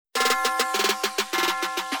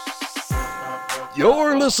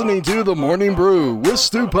You're listening to The Morning Brew with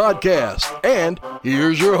Stu Podcast. And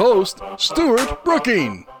here's your host, Stuart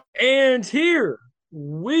Brooking. And here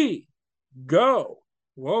we go.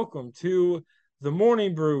 Welcome to The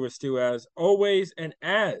Morning Brew with Stu, as always, and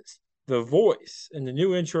as the voice in the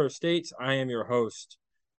new intro states, I am your host,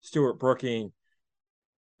 Stuart Brooking.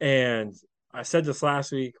 And I said this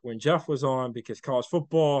last week when Jeff was on because college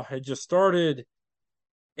football had just started.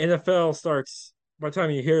 NFL starts by the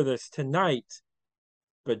time you hear this tonight.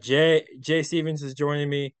 But Jay Stevens is joining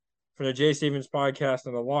me from the Jay Stevens podcast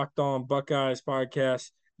and the Locked On Buckeyes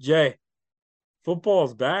podcast. Jay,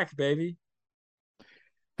 football's back, baby.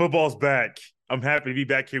 Football's back. I'm happy to be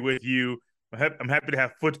back here with you. I'm happy to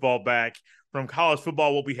have football back. From college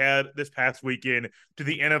football, what we had this past weekend, to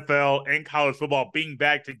the NFL and college football being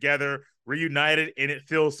back together, reunited, and it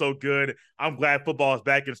feels so good. I'm glad football is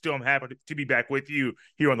back, and still I'm happy to be back with you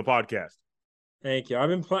here on the podcast. Thank you. I've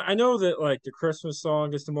been playing. I know that like the Christmas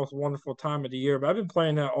song is the most wonderful time of the year, but I've been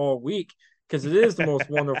playing that all week because it is the most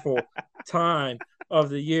wonderful time of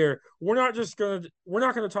the year. We're not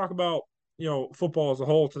gonna talk about football as a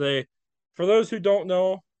whole today. For those who don't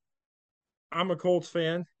know, I'm a Colts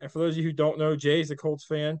fan, and for those of you who don't know, Jay's a Colts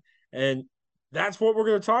fan, and that's what we're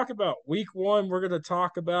going to talk about. Week 1, we're going to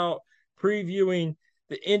talk about previewing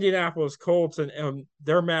the Indianapolis Colts and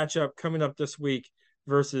their matchup coming up this week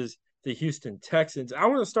versus the Houston Texans. I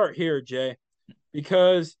want to start here, Jay,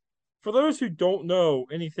 because for those who don't know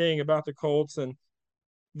anything about the Colts and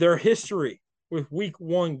their history with Week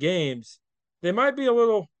 1 games, they might be a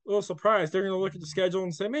little surprised. They're going to look at the schedule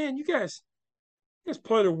and say, "Man, you guys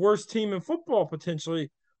play the worst team in football potentially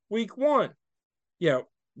Week 1." Yeah,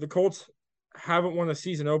 the Colts haven't won a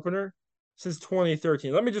season opener since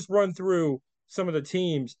 2013. Let me just run through some of the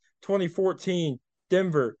teams. 2014,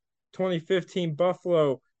 Denver. 2015,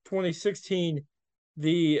 Buffalo. 2016,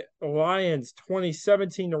 the Lions.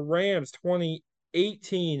 2017, the Rams.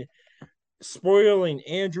 2018, spoiling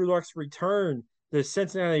Andrew Luck's return, the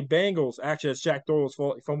Cincinnati Bengals. Actually, it's Jack Doyle's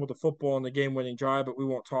fault. He fumbled the football on the game-winning drive, but we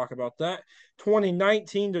won't talk about that.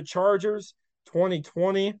 2019, the Chargers.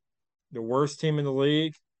 2020, the worst team in the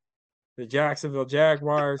league, the Jacksonville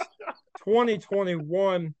Jaguars.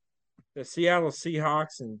 2021, the Seattle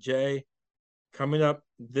Seahawks. And Jay, coming up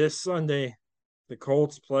this Sunday, the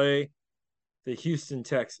Colts play the Houston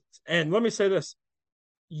Texans. And let me say this.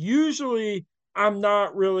 Usually, I'm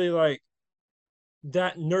not really like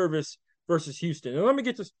that nervous versus Houston. And let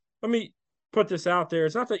me put this out there.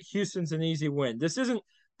 It's not that Houston's an easy win. This isn't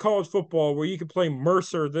college football where you can play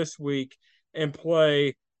Mercer this week and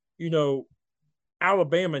play,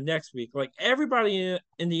 Alabama next week. Like everybody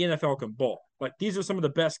in the NFL can ball. Like these are some of the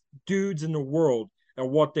best dudes in the world at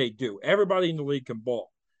what they do. Everybody in the league can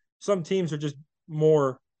ball. Some teams are just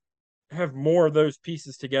have more of those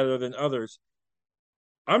pieces together than others.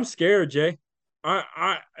 I'm scared, Jay.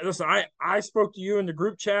 I spoke to you in the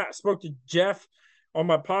group chat. I spoke to Jeff on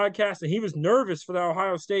my podcast, and he was nervous for the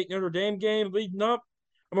Ohio State Notre Dame game leading up.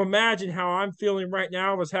 I'm imagining how I'm feeling right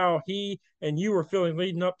now was how he and you were feeling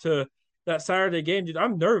leading up to that Saturday game. Dude,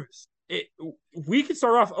 I'm nervous. We could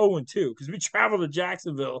start off 0-2 because we traveled to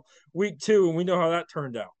Jacksonville week 2, and we know how that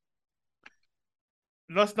turned out.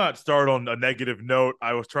 Let's not start on a negative note.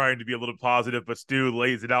 I was trying to be a little positive, but Stu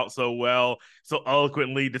lays it out so well, so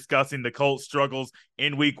eloquently discussing the Colts' struggles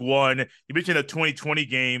in Week 1. You mentioned the 2020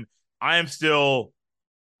 game. I am still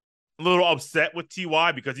a little upset with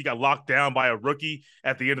T.Y. because he got locked down by a rookie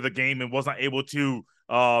at the end of the game and was not able to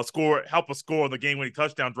help us score on the game-winning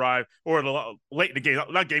touchdown drive, or late in the game,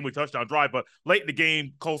 not game-winning touchdown drive, but late in the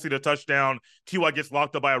game, Colts see the touchdown. T.Y. gets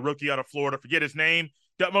locked up by a rookie out of Florida. Forget his name.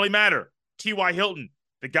 Doesn't really matter. T.Y. Hilton,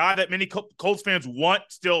 the guy that many Colts fans want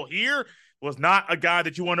still here, was not a guy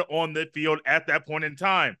that you wanted on the field at that point in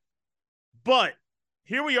time. But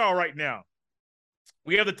here we are right now.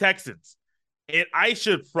 We have the Texans, and I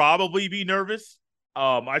should probably be nervous.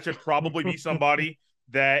 I should probably be somebody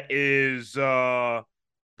that is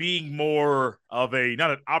being more of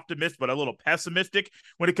not an optimist, but a little pessimistic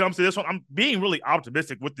when it comes to this one. I'm being really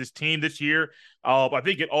optimistic with this team this year. I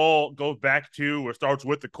think it all goes back to or starts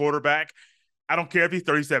with the quarterback. I don't care if he's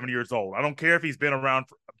 37 years old. I don't care if he's been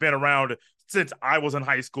around since I was in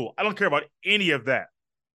high school. I don't care about any of that.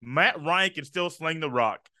 Matt Ryan can still sling the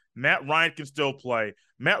rock. Matt Ryan can still play.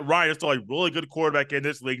 Matt Ryan is still a really good quarterback in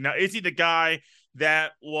this league. Now, is he the guy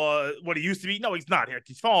that was what he used to be? No, he's not.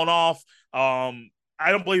 He's fallen off. I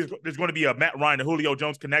don't believe there's going to be a Matt Ryan and Julio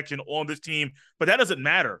Jones connection on this team, but that doesn't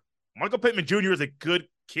matter. Michael Pittman Jr. is a good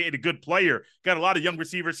kid, a good player. Got a lot of young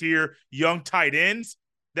receivers here, young tight ends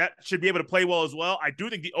that should be able to play well as well. I do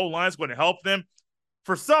think the O-line is going to help them.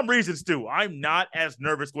 For some reason, Stu, I'm not as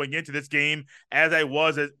nervous going into this game as I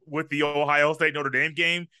was with the Ohio State Notre Dame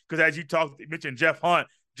game. Because as you mentioned Jeff Hunt.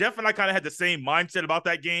 Jeff and I kind of had the same mindset about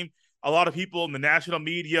that game. A lot of people in the national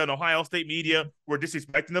media and Ohio State media were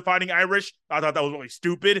disrespecting the Fighting Irish. I thought that was really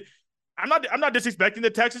stupid. I'm not disrespecting the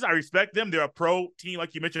Texans. I respect them. They're a pro team,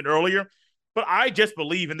 like you mentioned earlier. But I just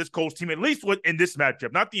believe in this Colts team, at least in this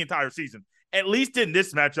matchup, not the entire season. At least in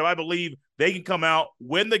this matchup, I believe they can come out,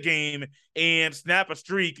 win the game, and snap a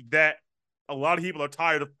streak that a lot of people are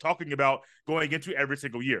tired of talking about going into every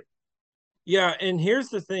single year. Yeah, and here's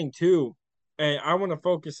the thing, too, and I want to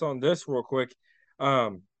focus on this real quick.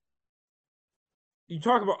 You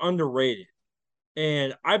talk about underrated,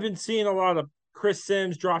 and I've been seeing a lot of Chris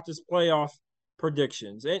Sims dropped his playoff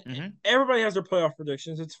predictions, and everybody has their playoff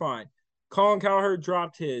predictions. It's fine. Colin Cowherd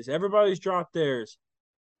dropped his. Everybody's dropped theirs.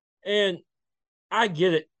 And I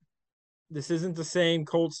get it. This isn't the same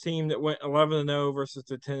Colts team that went 11-0 versus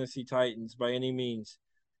the Tennessee Titans by any means.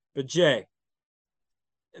 But, Jay,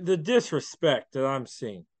 the disrespect that I'm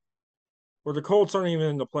seeing, where the Colts aren't even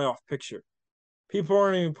in the playoff picture. People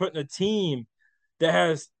aren't even putting a team that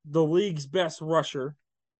has the league's best rusher,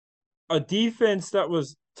 a defense that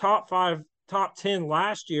was top 5, top 10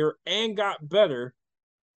 last year and got better.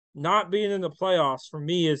 Not being in the playoffs for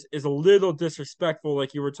me is a little disrespectful,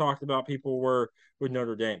 like you were talking about people were with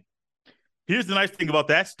Notre Dame. Here's the nice thing about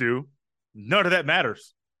that, Stu. None of that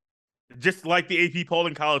matters. Just like the AP poll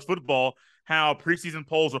in college football, how preseason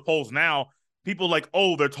polls are polls now, people like,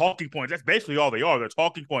 oh, they're talking points. That's basically all they are. They're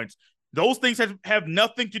talking points. Those things have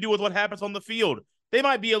nothing to do with what happens on the field. They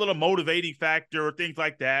might be a little motivating factor or things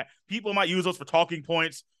like that. People might use those for talking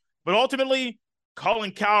points. But ultimately,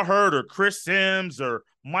 Colin Cowherd or Chris Sims or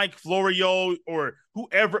Mike Florio or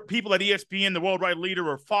whoever, people at ESPN, the Worldwide Leader,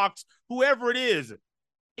 or Fox, whoever it is,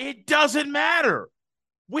 it doesn't matter.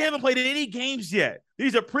 We haven't played any games yet.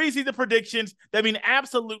 These are preseason predictions that mean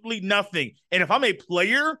absolutely nothing. And if I'm a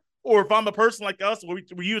player or if I'm a person like us, where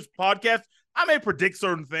we use podcasts, I may predict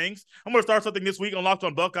certain things. I'm going to start something this week on Locked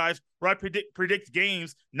On Buckeyes where I predict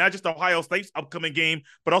games, not just Ohio State's upcoming game,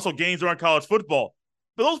 but also games around college football.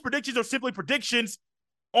 But those predictions are simply predictions.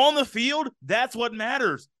 On the field, that's what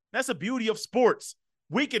matters. That's the beauty of sports.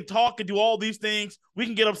 We can talk and do all these things. We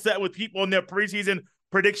can get upset with people in their preseason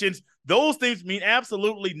predictions. Those things mean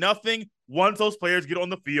absolutely nothing once those players get on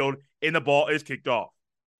the field and the ball is kicked off.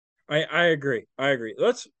 I agree.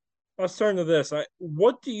 Let's turn to this.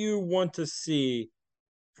 What do you want to see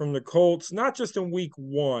from the Colts, not just in week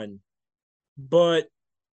 1, but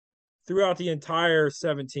throughout the entire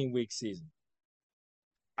 17-week season?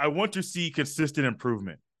 I want to see consistent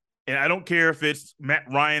improvement. And I don't care if it's Matt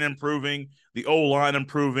Ryan improving, the O-line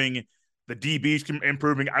improving, the DBs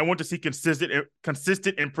improving. I want to see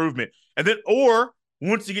consistent improvement. And then, or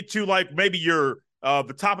once you get to like maybe you're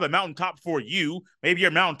the top of the mountaintop for you, maybe your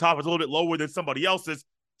mountaintop is a little bit lower than somebody else's,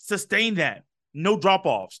 sustain that. No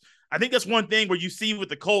drop-offs. I think that's one thing where you see with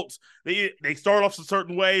the Colts, they start off a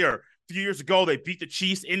certain way, or a few years ago they beat the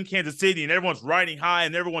Chiefs in Kansas City and everyone's riding high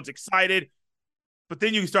and everyone's excited. But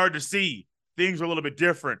then you start to see things are a little bit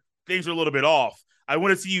different. Things are a little bit off. I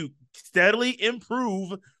want to see you steadily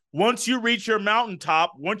improve once you reach your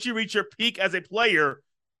mountaintop, once you reach your peak as a player,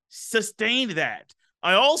 sustain that.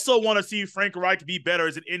 I also want to see Frank Reich be better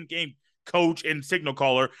as an in-game coach and signal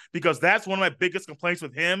caller, because that's one of my biggest complaints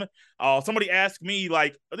with him. Somebody asked me,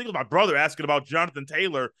 like, I think it was my brother asking about Jonathan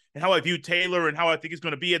Taylor and how I view Taylor and how I think he's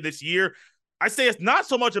going to be in this year. I say it's not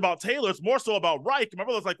so much about Taylor, it's more so about Reich. And my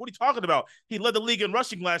brother's like, what are you talking about? He led the league in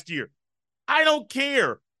rushing last year. I don't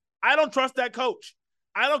care. I don't trust that coach.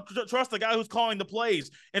 I don't trust the guy who's calling the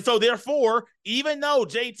plays. And so therefore, even though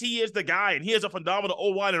JT is the guy and he has a phenomenal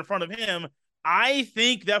O-line in front of him, I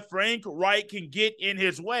think that Frank Reich can get in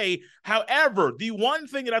his way. However, the one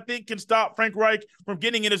thing that I think can stop Frank Reich from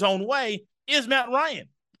getting in his own way is Matt Ryan.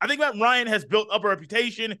 I think Matt Ryan has built up a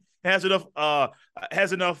reputation, has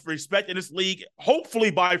enough respect in this league,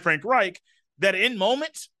 hopefully by Frank Reich, that in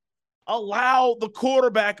moments allow the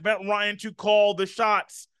quarterback, Matt Ryan, to call the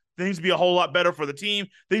shots. Things be a whole lot better for the team.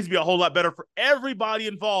 Things be a whole lot better for everybody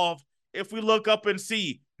involved if we look up and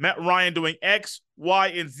see Matt Ryan doing X, Y,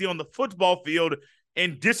 and Z on the football field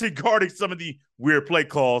and disregarding some of the weird play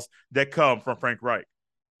calls that come from Frank Reich.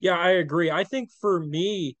 Yeah, I agree. I think for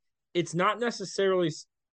me, it's not necessarily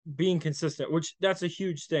being consistent, which that's a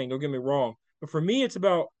huge thing. Don't get me wrong. But for me, it's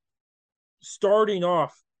about starting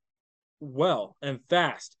off well and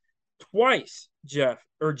fast. Twice,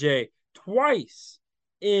 twice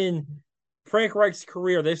in Frank Reich's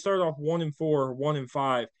career, they started off 1-4,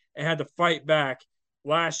 1-5, and had to fight back.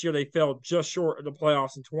 Last year, they fell just short of the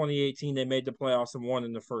playoffs. In 2018, they made the playoffs and won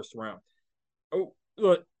in the first round. Oh,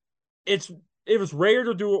 look, it was rare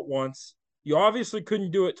to do it once. You obviously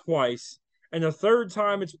couldn't do it twice. And the third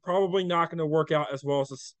time, it's probably not going to work out as well as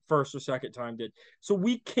the first or second time did. So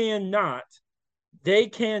they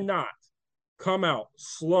cannot come out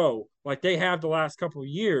slow like they have the last couple of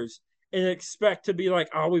years and expect to be like,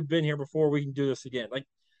 oh, we've been here before, we can do this again. Like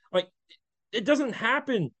it doesn't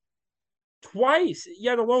happen twice,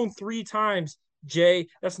 yet alone 3 times, Jay.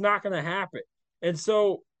 That's not going to happen. And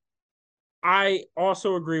so I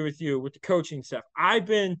also agree with you with the coaching stuff. I've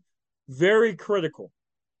been very critical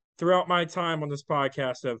throughout my time on this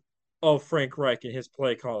podcast of Frank Reich and his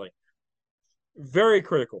play calling. Very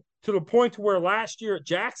critical to the point to where last year at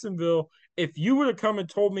Jacksonville, if you would have come and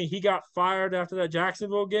told me he got fired after that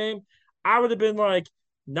Jacksonville game, I would have been like,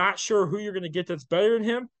 not sure who you're going to get that's better than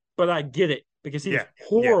him, but I get it because he was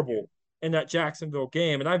horrible in that Jacksonville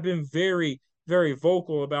game. And I've been very, very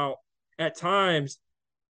vocal about at times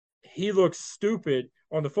he looks stupid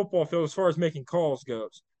on the football field as far as making calls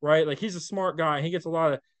goes, right? Like he's a smart guy. He gets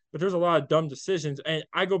but there's a lot of dumb decisions. And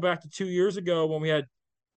I go back to 2 years ago when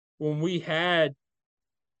we had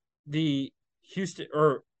the Houston,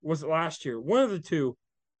 or was it last year? One of the two.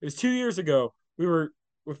 It was 2 years ago. We were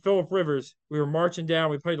with Phillip Rivers. We were marching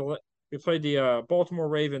down. We played the Baltimore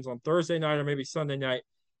Ravens on Thursday night or maybe Sunday night,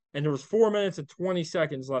 and there was 4 minutes and 20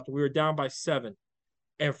 seconds left. We were down by 7,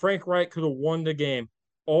 and Frank Reich could have won the game.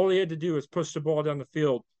 All he had to do was push the ball down the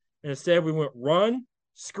field, and instead we went run,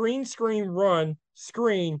 screen, run,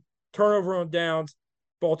 screen, turnover on downs.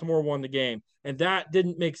 Baltimore won the game. And that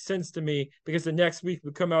didn't make sense to me because the next week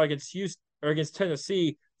we come out against Houston or against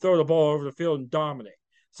Tennessee, throw the ball over the field and dominate.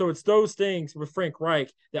 So it's those things with Frank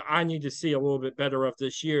Reich that I need to see a little bit better of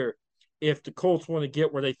this year if the Colts want to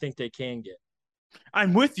get where they think they can get.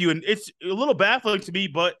 I'm with you, and it's a little baffling to me,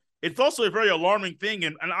 but it's also a very alarming thing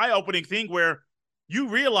and an eye-opening thing where you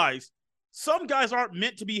realize some guys aren't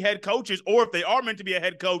meant to be head coaches, or if they are meant to be a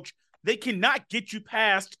head coach, they cannot get you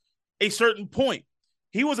past a certain point.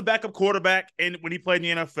 He was a backup quarterback and when he played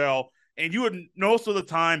in the NFL, and you would most of the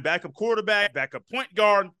time backup quarterback, backup point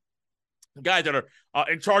guard, guys that are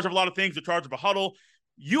in charge of a lot of things, in charge of a huddle.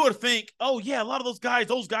 You would think, oh yeah, a lot of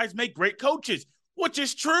those guys make great coaches, which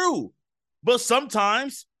is true. But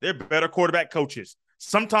sometimes they're better quarterback coaches.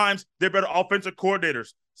 Sometimes they're better offensive coordinators.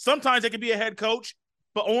 Sometimes they can be a head coach,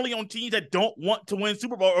 but only on teams that don't want to win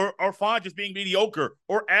Super Bowl or are fine just being mediocre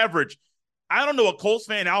or average. I don't know a Colts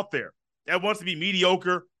fan out there that wants to be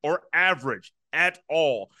mediocre or average at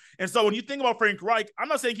all. And so when you think about Frank Reich, I'm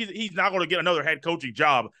not saying he's not going to get another head coaching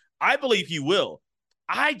job. I believe he will.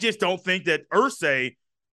 I just don't think that Irsay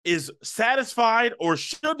is satisfied or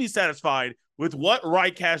should be satisfied with what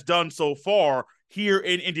Reich has done so far here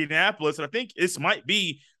in Indianapolis. And I think this might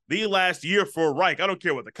be the last year for Reich. I don't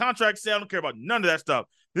care what the contract says. I don't care about none of that stuff.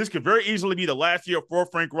 This could very easily be the last year for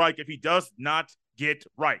Frank Reich if he does not get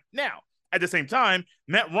right. Now, at the same time,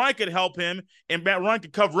 Matt Ryan could help him, and Matt Ryan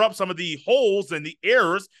could cover up some of the holes and the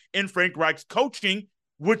errors in Frank Reich's coaching,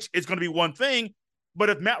 which is going to be one thing. But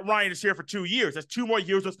if Matt Ryan is here for 2 years, that's 2 more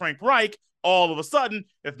years with Frank Reich. All of a sudden,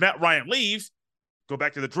 if Matt Ryan leaves, go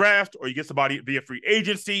back to the draft, or you get somebody via free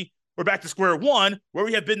agency, we're back to square one, where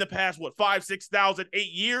we have been the past, 5, 6,000,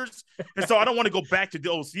 8 years. And so I don't want to go back to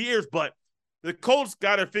those years, but the Colts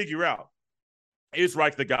got to figure out, is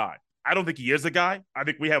Reich the guy? I don't think he is the guy. I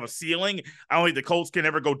think we have a ceiling. I don't think the Colts can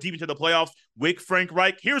ever go deep into the playoffs with Frank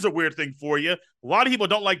Reich. Here's a weird thing for you. A lot of people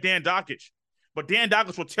don't like Dan Dockich, but Dan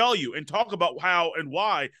Dockich will tell you and talk about how and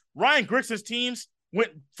why Ryan Griggson's teams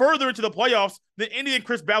went further into the playoffs than any than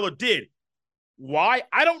Chris Ballard did. Why?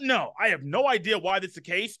 I don't know. I have no idea why that's the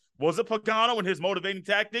case. Was it Pagano and his motivating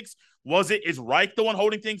tactics? Is Reich the one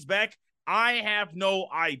holding things back? I have no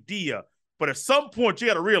idea. But at some point, you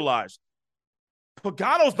got to realize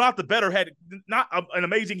Pagano's not the better an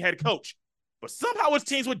amazing head coach. But somehow his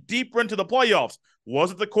teams went deeper into the playoffs.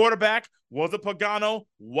 Was it the quarterback? Was it Pagano?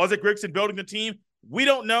 Was it Grigson building the team? We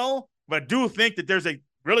don't know. But I do think that there's a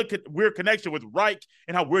really weird connection with Reich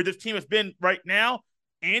and how weird this team has been right now,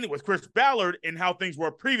 and with Chris Ballard and how things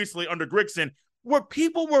were previously under Grigson, where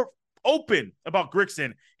people were open about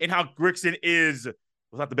Grigson and how Grigson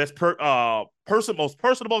was not the best most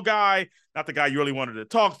personable guy, not the guy you really wanted to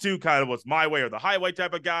talk to, kind of was my way or the highway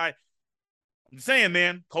type of guy. I'm saying,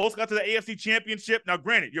 man, Colts got to the AFC Championship. Now,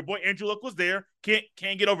 granted, your boy Andrew Luck was there. Can't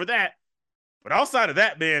get over that. But outside of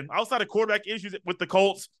that, man, outside of quarterback issues with the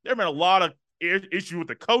Colts, there have been a lot of issues with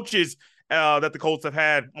the coaches that the Colts have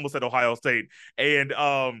had. Almost at Ohio State. And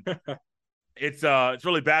it's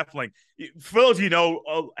really baffling. For those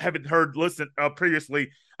haven't heard, listen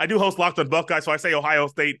previously, I do host Locked on Buckeyes, so I say Ohio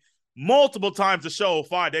State multiple times a show,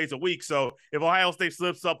 5 days a week. So if Ohio State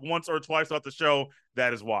slips up once or twice off the show,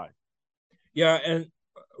 that is why. Yeah, and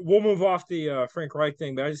we'll move off the Frank Reich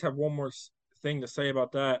thing, but I just have one more thing to say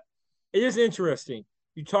about that. It is interesting.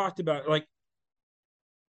 You talked about like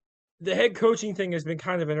the head coaching thing has been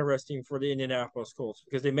kind of interesting for the Indianapolis Colts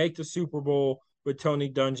because they make the Super Bowl with Tony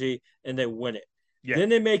Dungy and they win it. Yeah. Then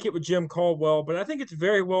they make it with Jim Caldwell, but I think it's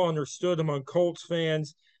very well understood among Colts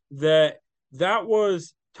fans that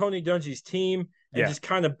was Tony Dungy's team and just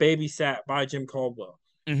kind of babysat by Jim Caldwell.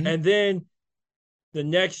 Mm-hmm. And then the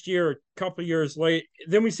next year, a couple of years late,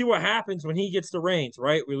 then we see what happens when he gets the reins,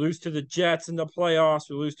 right? We lose to the Jets in the playoffs.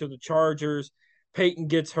 We lose to the Chargers. Peyton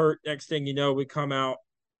gets hurt. Next thing you know, we come out.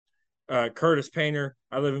 Curtis Painter,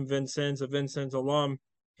 I live in Vincennes, a Vincennes alum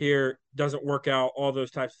here, doesn't work out. All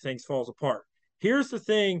those types of things falls apart. Here's the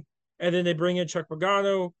thing, and then they bring in Chuck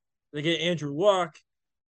Pagano. They get Andrew Luck.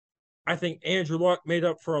 I think Andrew Luck made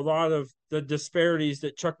up for a lot of the disparities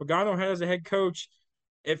that Chuck Pagano had as a head coach.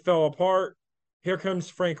 It fell apart. Here comes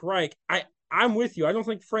Frank Reich. I'm with you. I don't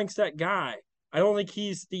think Frank's that guy. I don't think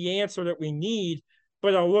he's the answer that we need,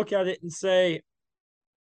 but I'll look at it and say,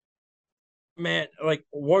 man, like,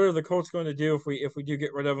 what are the Colts going to do if we do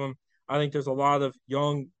get rid of him? I think there's a lot of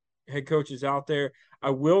young head coaches out there. I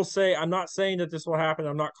will say, I'm not saying that this will happen.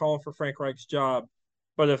 I'm not calling for Frank Reich's job.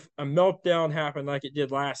 But if a meltdown happened like it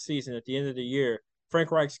did last season at the end of the year,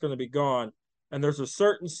 Frank Reich's going to be gone. And there's a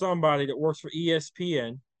certain somebody that works for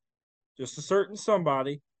ESPN, just a certain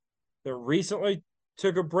somebody that recently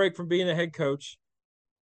took a break from being a head coach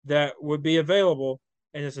that would be available,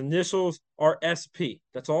 and his initials are SP.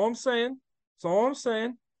 That's all I'm saying. That's all I'm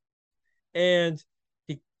saying. And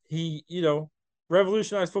he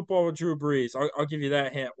revolutionized football with Drew Brees. I'll give you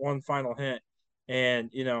that hint, one final hint.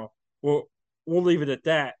 And, we'll leave it at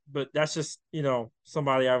that. But that's just,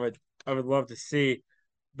 somebody I would love to see.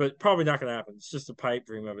 But probably not going to happen. It's just a pipe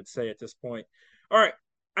dream, I would say, at this point. All right.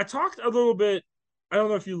 I talked a little bit, I don't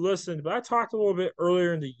know if you listened, but I talked a little bit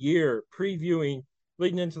earlier in the year, previewing,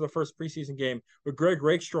 leading into the first preseason game with Greg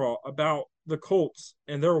Rakestraw about the Colts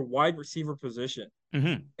and their wide receiver position.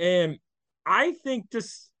 Mm-hmm. And I think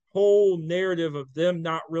this whole narrative of them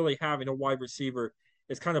not really having a wide receiver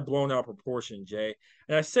is kind of blown out of proportion, Jay.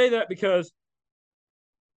 And I say that because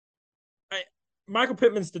Michael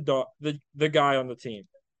Pittman's the guy on the team.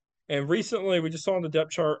 And recently, we just saw on the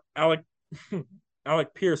depth chart,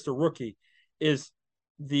 Alec Pierce, the rookie, is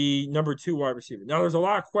the number 2 wide receiver. Now, there's a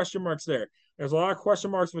lot of question marks there. There's a lot of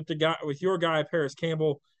question marks with your guy, Paris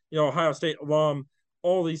Campbell, Ohio State alum,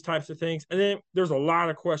 all these types of things. And then there's a lot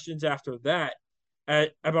of questions after that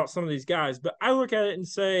about some of these guys. But I look at it and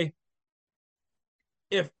say,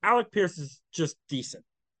 if Alec Pierce is just decent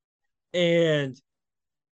and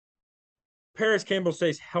Paris Campbell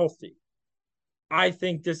stays healthy, I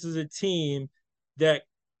think this is a team that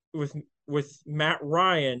with Matt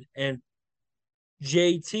Ryan and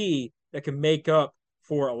JT that can make up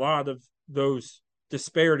for a lot of those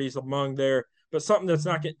disparities among there. But something that's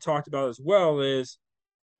not getting talked about as well is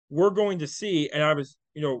we're going to see, and I was,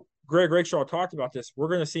 Greg Rakestraw talked about this, we're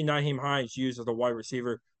going to see Nyheim Hines used as a wide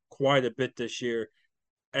receiver quite a bit this year.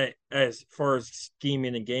 As far as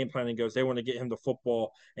scheming and game planning goes, they want to get him the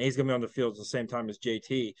football, and he's going to be on the field at the same time as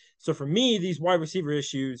JT. So for me, these wide receiver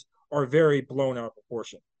issues are very blown out of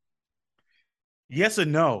proportion. Yes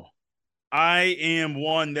and no. I am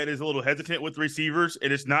one that is a little hesitant with receivers,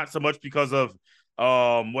 and it's not so much because of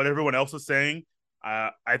what everyone else is saying.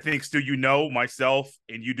 I think, Stu, myself,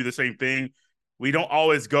 and you do the same thing. We don't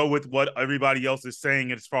always go with what everybody else is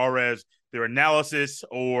saying as far as their analysis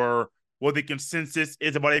or what the consensus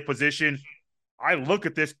is about a position. I look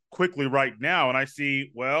at this quickly right now, and I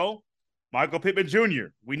see, well, Michael Pittman Jr.,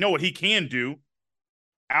 we know what he can do.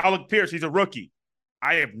 Alec Pierce, he's a rookie.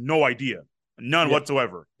 I have no idea. None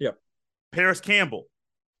whatsoever. Yep. Paris Campbell,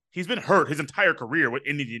 he's been hurt his entire career with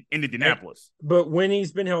Indianapolis. But when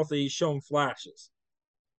he's been healthy, he's shown flashes.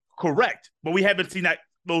 Correct. But we haven't seen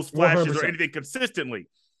those flashes 100%. Or anything consistently.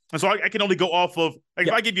 And so I can only go off of,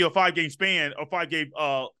 if I give you a 5-game span, a 5-game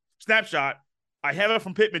snapshot, I have it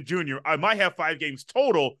from Pittman Jr. I might have 5 games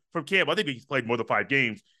total from Campbell. I think he's played more than 5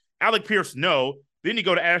 games. Alec Pierce, no. Then you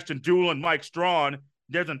go to Ashton Dulin, Mike Strawn,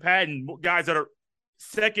 Desmond Patton, guys that are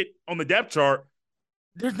second on the depth chart.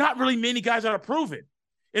 There's not really many guys that are proven.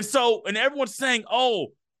 And everyone's saying, oh,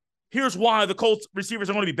 here's why the Colts receivers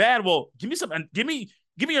are going to be bad. Well, give me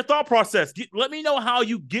your thought process. Let me know how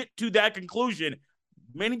you get to that conclusion.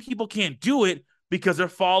 Many people can't do it because they're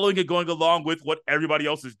following and going along with what everybody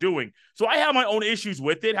else is doing. So I have my own issues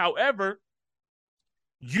with it. However,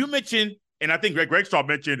 you mentioned, and I think Greg Rakestraw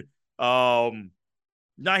mentioned Nyheim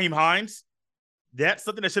Hines. that's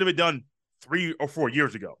something that should have been done 3 or 4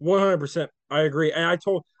 years ago. 100%. I agree. And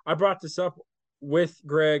I brought this up with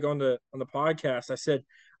Greg on the podcast. I said,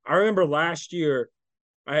 I remember last year,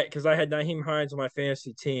 because I had Nyheim Hines on my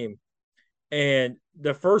fantasy team, and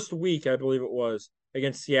the first week, I believe it was,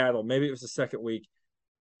 against Seattle, maybe it was the second week,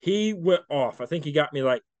 he went off. I think he got me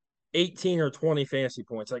like 18 or 20 fantasy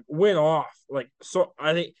points, like went off. Like, so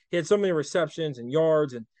I think he had so many receptions and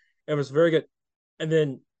yards, and it was very good. And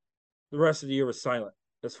then the rest of the year was silent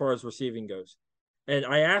as far as receiving goes. And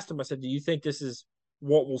I asked him, I said, do you think this is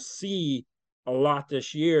what we'll see a lot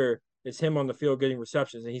this year? Is him on the field getting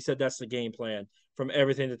receptions? And he said that's the game plan from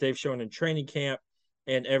everything that they've shown in training camp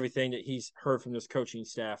and everything that he's heard from this coaching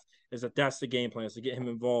staff, is that that's the game plan, is to get him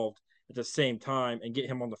involved at the same time and get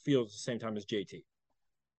him on the field at the same time as JT.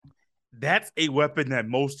 That's a weapon that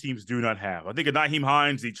most teams do not have. I think of Nyheim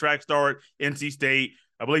Hines, the track star at NC State.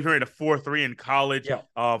 I believe he ran a 4.3 in college.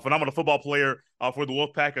 Yeah. Phenomenal football player for the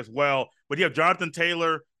Wolfpack as well. But you have Jonathan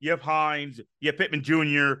Taylor, you have Hines, you have Pittman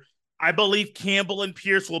Jr. I believe Campbell and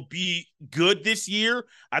Pierce will be good this year.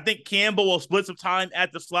 I think Campbell will split some time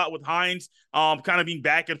at the slot with Hines, kind of being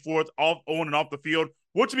back and forth on and off the field,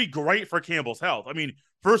 which would be great for Campbell's health. I mean,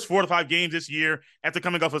 first 4 to 5 games this year after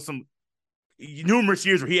coming off of some numerous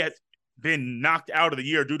years where he has been knocked out of the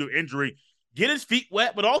year due to injury, get his feet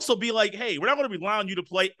wet, but also be like, hey, we're not going to rely on you to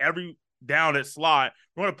play every down at slot.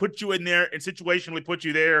 We're going to put you in there and situationally put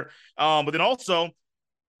you there. But then also,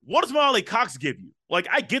 what does Mo Alie-Cox give you? Like,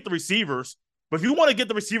 I get the receivers, but if you want to get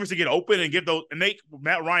the receivers to get open and give those and make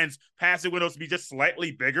Matt Ryan's passing windows to be just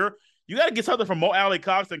slightly bigger, you got to get something from Mo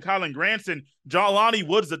Alie-Cox and Kylen Granson. Jelani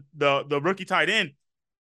Woods, the rookie tight end.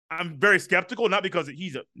 I'm very skeptical, not because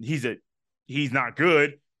he's not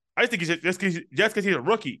good. I just think he's just because he's a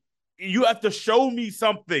rookie. You have to show me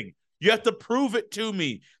something. You have to prove it to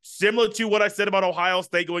me. Similar to what I said about Ohio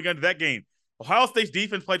State going into that game. Ohio State's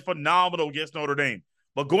defense played phenomenal against Notre Dame.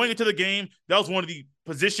 But going into the game, that was one of the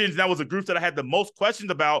positions, that was a group that I had the most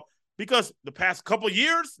questions about, because the past couple of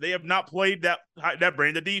years, they have not played that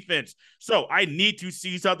brand of defense. So I need to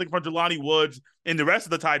see something from Jelani Woods and the rest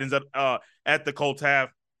of the tight ends at the Colts have.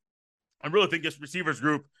 I really think this receivers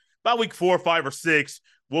group, by week 4, 5, or 6,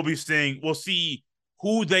 we'll see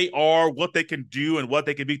who they are, what they can do, and what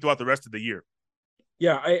they can be throughout the rest of the year.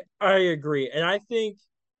 Yeah, I agree. And I think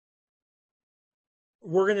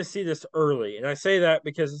we're going to see this early. And I say that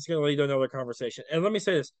because it's going to lead to another conversation. And let me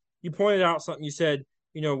say this. You pointed out something. You said,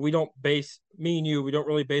 me and you, we don't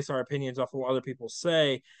really base our opinions off of what other people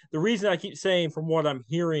say. The reason I keep saying, from what I'm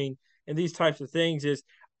hearing and these types of things, is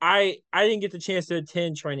I didn't get the chance to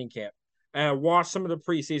attend training camp. I watched some of the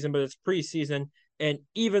preseason, but it's preseason. And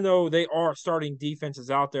even though they are starting defenses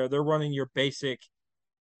out there, they're running your basic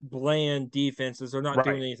bland defenses. They're not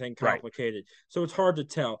doing anything complicated. Right. So it's hard to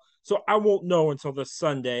tell. So I won't know until this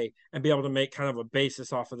Sunday and be able to make kind of a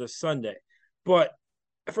basis off of this Sunday. But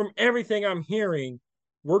from everything I'm hearing,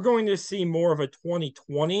 we're going to see more of a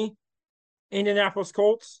 2020 Indianapolis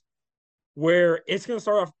Colts, where it's going to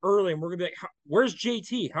start off early and we're going to be like, where's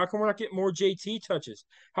JT? How come we're not getting more JT touches?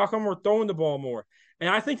 How come we're throwing the ball more? And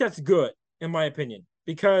I think that's good, in my opinion,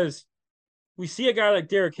 because we see a guy like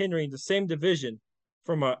Derrick Henry in the same division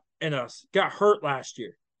and us got hurt last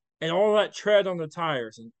year, and all that tread on the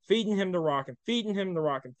tires and feeding him the rock and feeding him the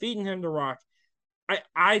rock and feeding him the rock.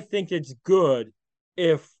 I think it's good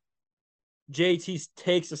if JT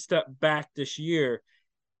takes a step back this year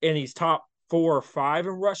and he's top 4 or 5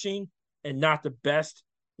 in rushing and not the best,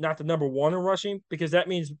 not the number 1 in rushing, because that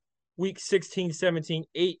means week 16, 17,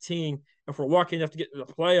 18, if we're lucky enough to get to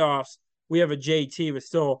the playoffs, we have a JT with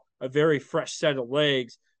still a very fresh set of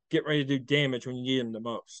legs, get ready to do damage when you need him the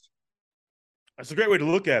most. That's a great way to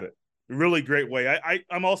look at it. A really great way.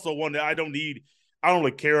 I'm also one that I don't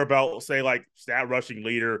really care about, say, like, stat rushing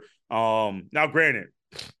leader. Now, granted,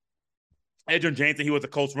 Edgerrin James, he was a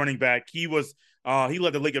Colts running back. He led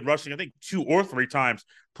the league in rushing, I think, 2 or 3 times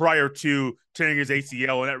prior to tearing his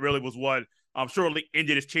ACL, and that really was what shortly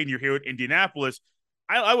ended his tenure here at Indianapolis.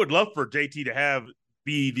 I would love for JT to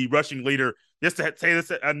be the rushing leader, just to say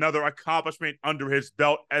this another accomplishment under his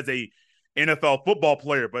belt as a NFL football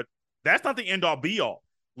player. But that's not the end all be all.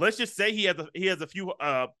 Let's just say he has a few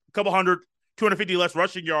couple hundred, 250 less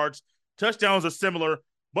rushing yards. Touchdowns are similar,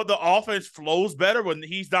 but the offense flows better when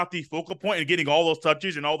he's not the focal point and getting all those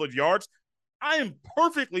touches and all those yards. I am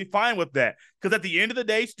perfectly fine with that, because at the end of the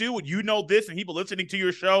day, Stu, you know this, and people listening to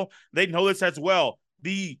your show, they know this as well.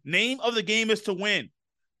 The name of the game is to win.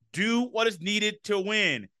 Do what is needed to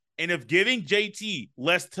win. And if giving JT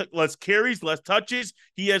less carries, less touches,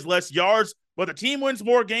 he has less yards, but the team wins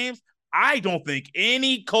more games, I don't think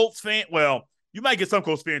any Colts fan, well, You might get some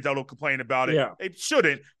Colts fans that'll complain about it. Yeah. They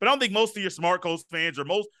shouldn't, but I don't think most of your smart Colts fans or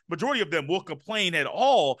majority of them will complain at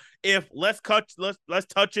all if less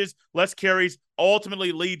touches, less carries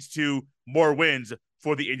ultimately leads to more wins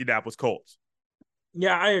for the Indianapolis Colts.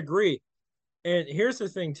 Yeah, I agree. And here's the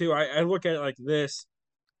thing, too. I look at it like this.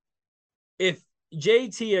 If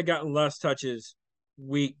JT had gotten less touches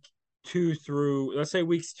weeks 2 through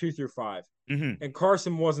 5, Mm-hmm. and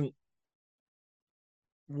Carson wasn't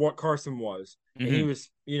what Carson was, and he was,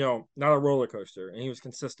 not a roller coaster, and he was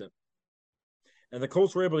consistent. And the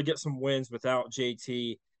Colts were able to get some wins without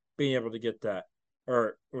JT being able to get that,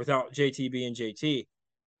 or without JT being JT.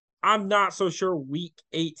 I'm not so sure week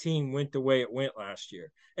 18 went the way it went last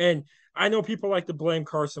year. And I know people like to blame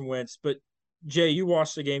Carson Wentz, but Jay, you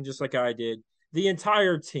watched the game just like I did. The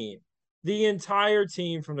entire team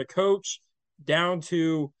from the coach down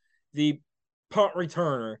to the punt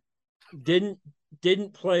returner didn't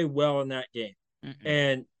play well in that game. Mm-mm.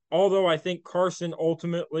 And although I think Carson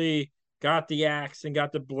ultimately got the axe and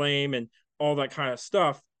got the blame and all that kind of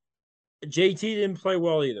stuff, JT didn't play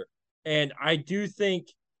well either. And I do think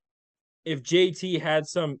if JT had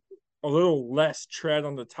a little less tread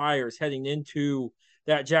on the tires heading into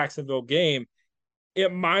that Jacksonville game,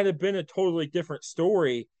 it might have been a totally different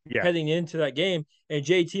story heading into that game. And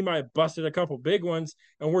JT might have busted a couple big ones,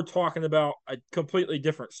 and we're talking about a completely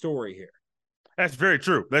different story here. That's very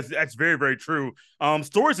true. That's very, very true.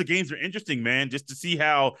 Stories of games are interesting, man, just to see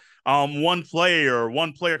how one player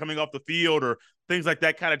coming off the field or things like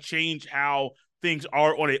that kind of change how things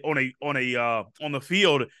are on the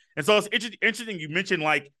field. And so it's interesting you mentioned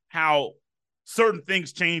like how certain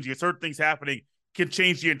things changing, certain things happening can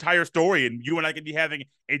change the entire story. And you and I can be having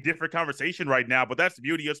a different conversation right now, but that's the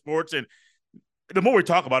beauty of sports. And the more we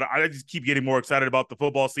talk about it, I just keep getting more excited about the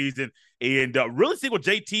football season and really see what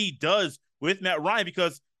JT does with Matt Ryan,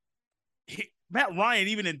 because Matt Ryan,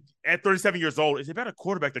 even at 37 years old, is a better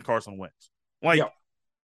quarterback than Carson Wentz.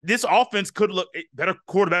 This offense could look a better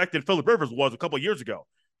quarterback than Phillip Rivers was a couple of years ago.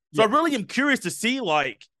 So I really am curious to see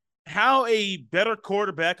like how a better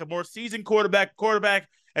quarterback, a more seasoned quarterback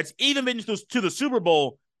that's even been to the Super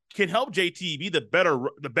Bowl can help JT be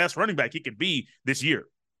the best running back he can be this year.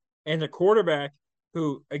 And the quarterback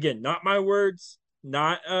who, again, not my words,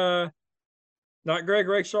 not Greg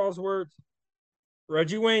Rakeshaw's words,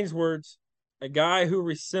 Reggie Wayne's words, a guy who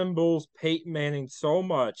resembles Peyton Manning so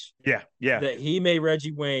much that he made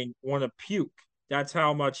Reggie Wayne want to puke. That's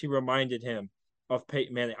how much he reminded him of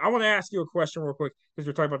Peyton Manning. I want to ask you a question real quick because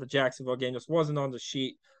we're talking about the Jacksonville game. This wasn't on the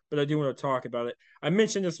sheet, but I do want to talk about it. I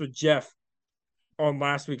mentioned this with Jeff on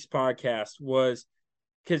last week's podcast was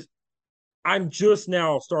because I'm just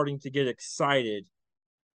now starting to get excited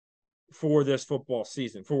for this football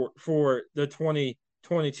season, for the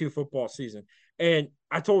 2022 football season. And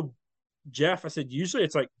I told Jeff, I said, usually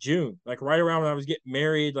it's like June, like right around when I was getting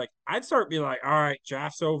married, like I'd start being like, all right,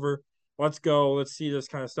 draft's over. Let's go. Let's see this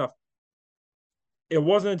kind of stuff. It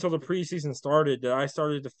wasn't until the preseason started that I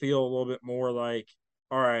started to feel a little bit more like,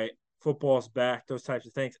 all right, football's back, those types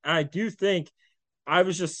of things. And I do think I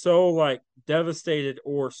was just so like devastated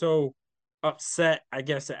or so upset, I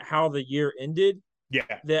guess, at how the year ended. Yeah.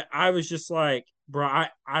 That I was just like, bro, I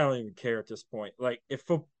don't even care at this point. Like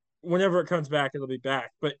whenever it comes back, it'll be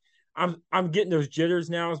back. But I'm getting those jitters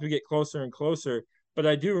now as we get closer and closer. But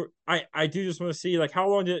I do just want to see, like, how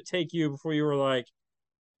long did it take you before you were like,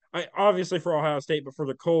 obviously for Ohio State, but for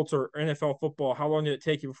the Colts or NFL football, how long did it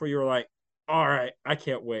take you before you were like, all right, I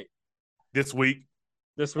can't wait? This week.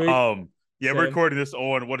 Yeah, Same. We're recording this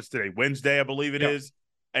on, what is today? Wednesday, I believe it is.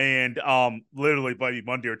 And literally by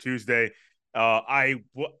Monday or Tuesday,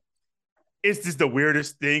 it's just the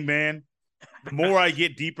weirdest thing, man. The more I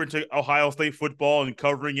get deeper into Ohio State football and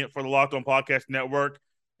covering it for the Locked On Podcast Network,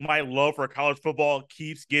 my love for college football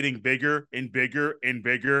keeps getting bigger and bigger and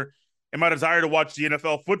bigger. And my desire to watch the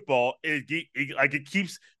NFL football, it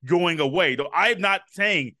keeps going away. Though I'm not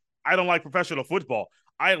saying I don't like professional football.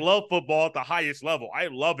 I love football at the highest level. I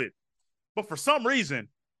love it. But for some reason,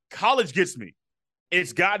 college gets me.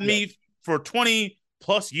 It's gotten me for 20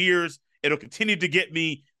 plus years. It'll continue to get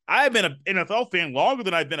me. I've been an NFL fan longer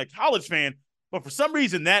than I've been a college fan. But for some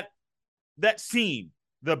reason, that scene,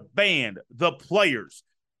 the band, the players,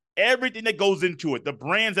 everything that goes into it, the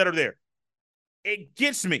brands that are there, it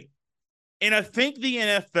gets me. And I think the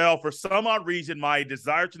NFL, for some odd reason, my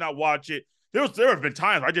desire to not watch it, there have been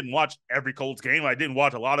times I didn't watch every Colts game. I didn't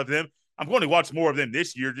watch a lot of them. I'm going to watch more of them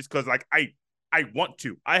this year just because like I want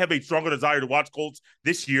to. I have a stronger desire to watch Colts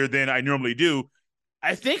this year than I normally do.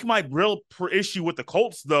 I think my real issue with the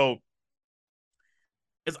Colts, though,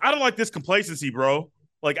 is I don't like this complacency, bro.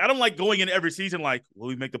 Like, I don't like going in every season like, will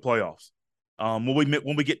we make the playoffs?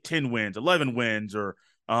 when we get 10 wins, 11 wins, or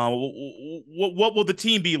what will the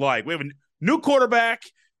team be like? We have a new quarterback.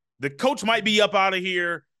 The coach might be up out of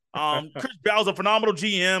here. Chris Ball's a phenomenal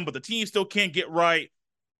GM, but the team still can't get right.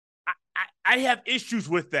 I have issues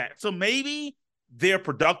with that. So maybe their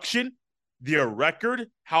production, their record,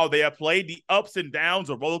 how they have played, the ups and downs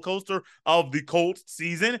or roller coaster of the Colts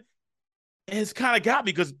season has kind of got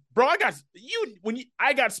me because, bro, I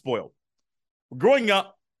got spoiled. Growing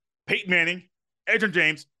up, Peyton Manning, Edgerrin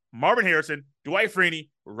James, Marvin Harrison, Dwight Freeney,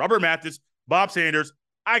 Robert Mathis, Bob Sanders.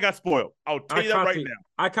 I got spoiled. I'll tell you that right now.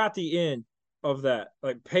 I caught the end of that.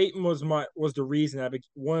 Like Peyton was the reason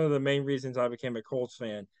one of the main reasons I became a Colts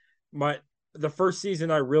fan. The first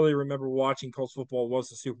season I really remember watching Colts football was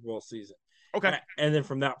the Super Bowl season. Okay. And then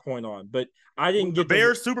from that point on. But I didn't get the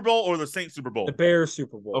Bears Super Bowl or the Saints Super Bowl? The Bears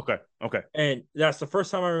Super Bowl. Okay. And that's the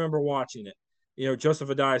first time I remember watching it. Joseph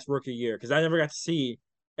Addai's rookie year, because I never got to see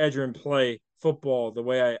Edgerrin play football the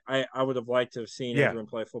way I would have liked to have seen Edgerrin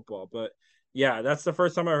play football. But yeah, that's the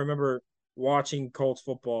first time I remember watching Colts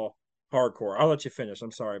football hardcore. I'll let you finish.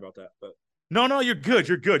 I'm sorry about that. But No, you're good.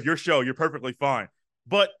 You're good. Your show. You're perfectly fine.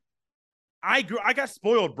 But I got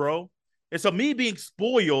spoiled, bro. And so me being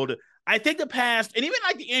spoiled, I think the past, and even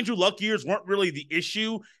like the Andrew Luck years weren't really the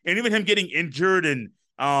issue. And even him getting injured and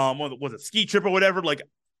was it ski trip or whatever? Like,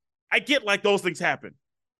 I get like those things happen.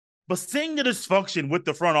 But seeing the dysfunction with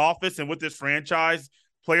the front office and with this franchise,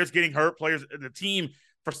 players getting hurt, the team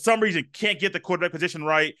for some reason can't get the quarterback position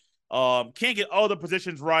right, can't get other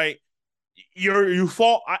positions right. You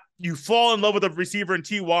fall in love with a receiver in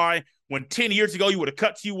Ty when 10 years ago you would have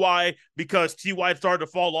cut Ty because Ty had started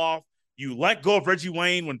to fall off. You let go of Reggie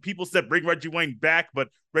Wayne when people said bring Reggie Wayne back, but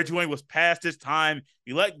Reggie Wayne was past his time.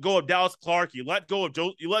 You let go of Dallas Clark. You let go of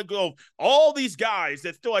Joe. You let go of all these guys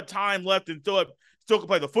that still had time left and still could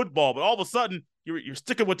play the football. But all of a sudden, you're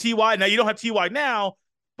sticking with Ty. Now you don't have Ty now,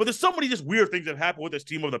 but there's so many just weird things that have happened with this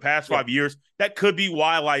team over the past 5 years. That could be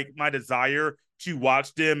why, like, my desire to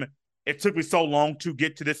watch them. It took me so long to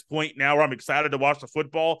get to this point now where I'm excited to watch the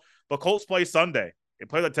football. But Colts play Sunday and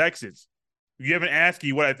play the Texans. You haven't asked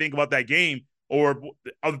me what I think about that game or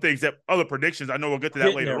other predictions. I know we'll get to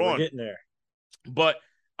that later on. We're getting there. But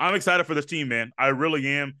I'm excited for this team, man. I really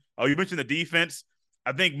am. You mentioned the defense.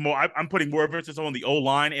 I think I'm putting more emphasis on the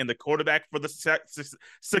O-line and the quarterback for the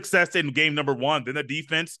success in game number 1 than the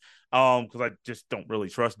defense because I just don't really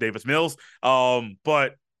trust Davis Mills.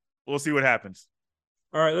 But we'll see what happens.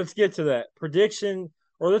 All right, let's get to that. Prediction,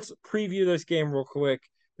 or let's preview this game real quick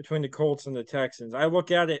between the Colts and the Texans. I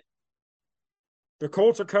look at it. The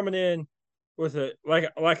Colts are coming in with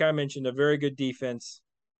like I mentioned, a very good defense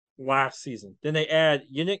last season. Then they add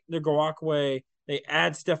Yannick Ngakoue, they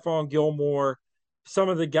add Stephon Gilmore, some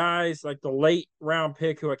of the guys like the late round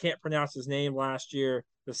pick who I can't pronounce his name last year,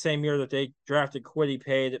 the same year that they drafted Kwity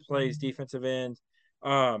Paye that plays defensive end.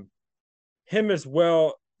 Him as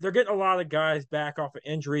well. They're getting a lot of guys back off of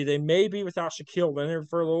injury. They may be without Shaquille Leonard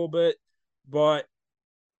for a little bit, but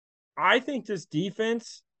I think this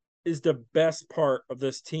defense is the best part of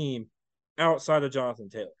this team outside of Jonathan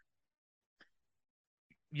Taylor.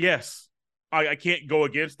 Yes. I can't go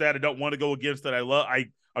against that. I don't want to go against that. I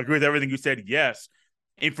agree with everything you said. Yes.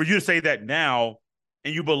 And for you to say that now,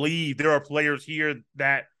 and you believe there are players here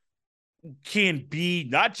that can be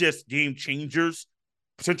not just game changers,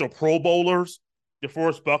 potential Pro Bowlers,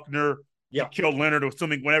 DeForest Buckner, Shaquille Leonard,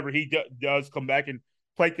 assuming whenever he does come back and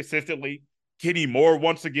play consistently, Kenny Moore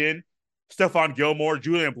once again, Stephon Gilmore,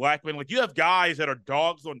 Julian Blackmon. Like, you have guys that are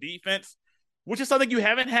dogs on defense, which is something you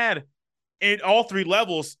haven't had in all 3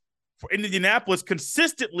 levels in Indianapolis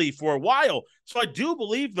consistently for a while. So I do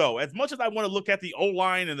believe, though, as much as I want to look at the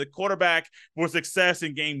O-line and the quarterback for success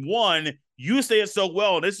in game 1, you say it so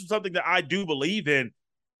well, and this is something that I do believe in.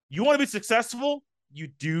 You want to be successful? You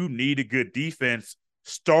do need a good defense,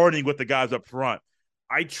 starting with the guys up front.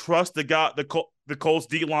 I trust the Colts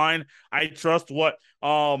D-line. I trust what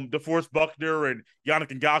DeForest Buckner and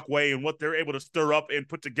Yannick Ngakoue and what they're able to stir up and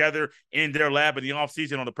put together in their lab in the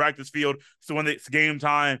offseason on the practice field. So when it's game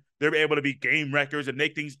time, they're able to be game wreckers and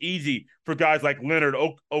make things easy for guys like Leonard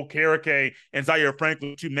Okereke and Zaire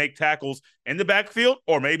Franklin to make tackles in the backfield,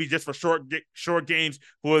 or maybe just for short games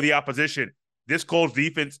for the opposition. This Colts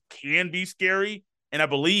defense can be scary, and I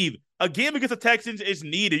believe a game against the Texans is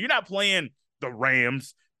needed. You're not playing the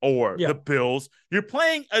Rams or the Bills. You're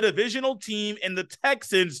playing a divisional team in the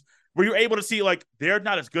Texans where you're able to see, like, they're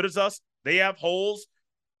not as good as us. They have holes.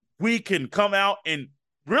 We can come out and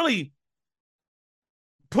really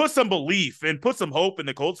put some belief and put some hope in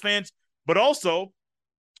the Colts fans, but also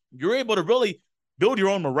you're able to really build your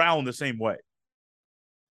own morale in the same way.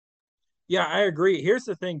 Yeah, I agree. Here's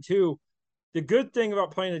the thing, too. the good thing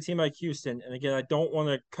about playing a team like Houston, and again, I don't want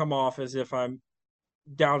to come off as if I'm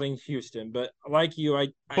doubting Houston, but like you,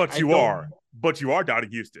 But I you don't. are. But you are down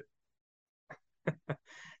in Houston.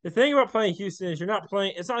 The thing about playing Houston is you're not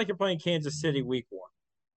playing. It's not like you're playing Kansas City week 1.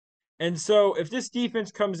 And so if this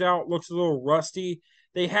defense comes out, looks a little rusty,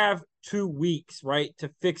 they have 2 weeks, right, to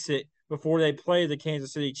fix it before they play the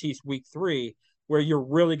Kansas City Chiefs week 3, where you're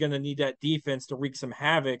really going to need that defense to wreak some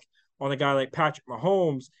havoc on a guy like Patrick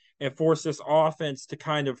Mahomes and force that offense to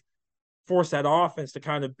kind of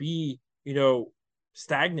be,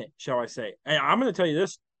 stagnant, shall I say. And I'm going to tell you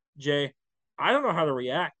this, Jay, I don't know how to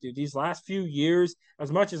react, dude. These last few years,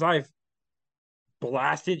 as much as I've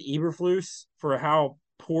blasted Eberflus for how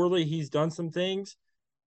poorly he's done some things,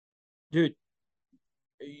 dude,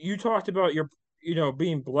 you talked about your,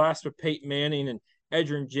 being blessed with Peyton Manning and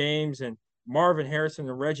Edgerrin James and Marvin Harrison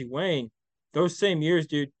and Reggie Wayne. Those same years,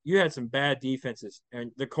 dude, you had some bad defenses,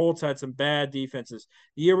 and the Colts had some bad defenses.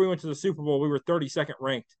 The year we went to the Super Bowl, we were 32nd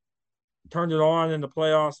ranked. Turned it on in the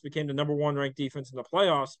playoffs, became the number 1 ranked defense in the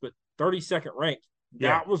playoffs, but 32nd ranked. Yeah.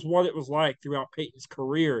 That was what it was like throughout Peyton's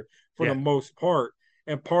career for Yeah. the most part.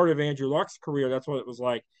 And part of Andrew Luck's career, that's what it was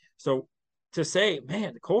like. So to say,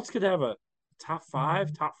 man, the Colts could have a top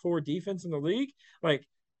 5, top 4 defense in the league, like,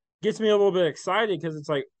 gets me a little bit excited because it's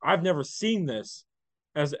like I've never seen this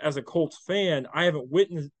as a Colts fan. I haven't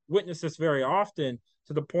witnessed this very often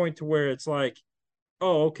to the point to where it's like,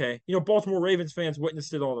 oh, okay. Baltimore Ravens fans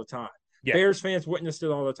witnessed it all the time. Yeah. Bears fans witnessed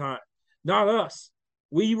it all the time. Not us.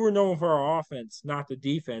 We were known for our offense, not the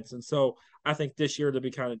defense. And so I think this year it'll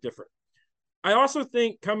be kind of different. I also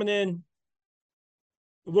think coming in,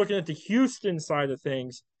 looking at the Houston side of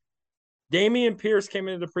things, Dameon Pierce came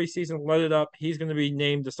into the preseason, lit it up. He's going to be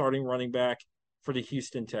named the starting running back for the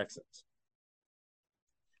Houston Texans.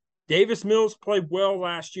 Davis Mills played well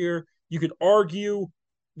last year. You could argue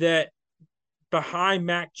that behind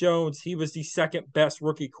Mac Jones, he was the second best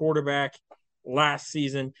rookie quarterback last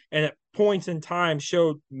season, and at points in time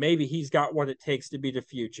showed maybe he's got what it takes to be the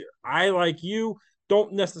future. I, like you,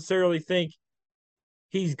 don't necessarily think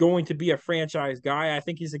he's going to be a franchise guy. I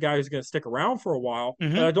think he's a guy who's going to stick around for a while,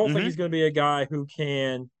 but I don't think he's going to be a guy who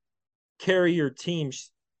can carry your team,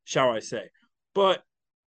 shall I say. But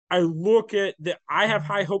I look at I have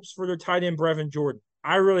high hopes for their tight end, Brevin Jordan.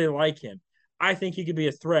 I really like him. I think he could be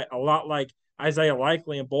a threat, a lot like Isaiah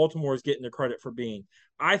Likely in Baltimore is getting the credit for being.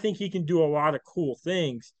 I think he can do a lot of cool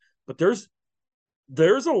things, but there's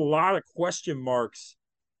a lot of question marks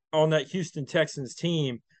on that Houston Texans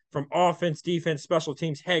team, from offense, defense, special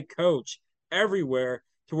teams, head coach, everywhere,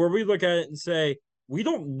 to where we look at it and say, we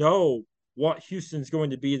don't know what Houston's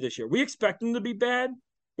going to be this year. We expect them to be bad,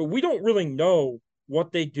 but we don't really know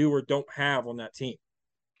what they do or don't have on that team.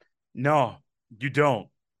 No, you don't.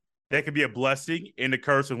 That could be a blessing and a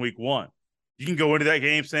curse in week 1. You can go into that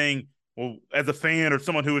game saying, well, as a fan or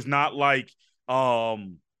someone who is not like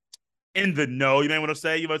in the know, you may want to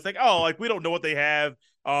say, think, oh, like, we don't know what they have,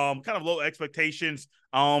 kind of low expectations,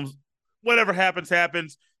 whatever happens.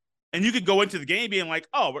 And you could go into the game being like,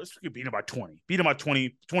 oh, we're beat them by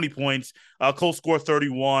 20 points, Colts score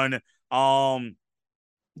 31, say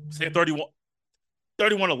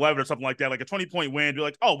 31-11 or something like that, like a 20-point win. Be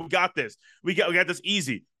like, oh, we got this. We got this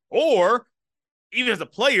easy. Or even as a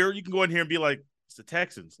player, you can go in here and be like, it's the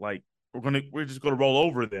Texans. Like, we're just gonna roll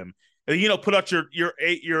over them. And put out your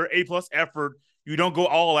A+ effort. You don't go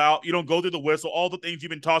all out. You don't go through the whistle. All the things you've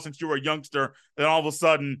been taught since you were a youngster. Then all of a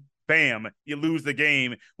sudden, bam, you lose the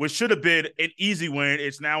game, which should have been an easy win.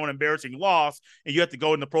 It's now an embarrassing loss, and you have to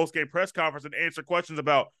go in the post-game press conference and answer questions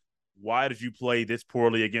about why did you play this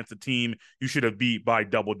poorly against a team you should have beat by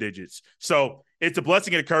double digits. So it's a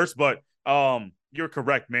blessing and a curse, but you're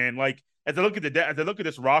correct, man. Like, as I look at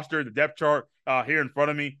this roster, the depth chart here in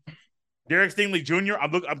front of me, Derek Stingley Jr.,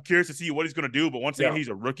 I'm curious to see what he's going to do, but once again, he's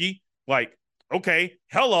a rookie. Like, okay,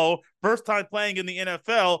 hello, first time playing in the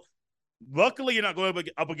NFL. Luckily, you're not going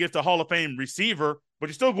up against a Hall of Fame receiver, but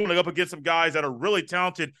you're still going up against some guys that are really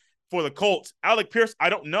talented for the Colts. Alec Pierce, I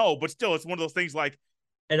don't know, but still, it's one of those things like,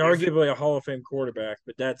 and arguably a Hall of Fame quarterback,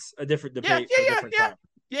 but that's a different debate for a different time.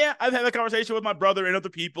 Yeah, I've had that conversation with my brother and other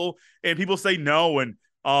people, and people say no, and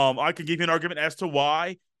I can give you an argument as to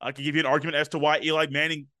why. I can give you an argument as to why Eli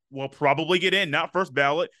Manning will probably get in, not first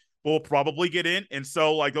ballot, will probably get in. And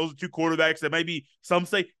so, like, those are two quarterbacks that maybe some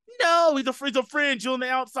say, no, he's a fringe on the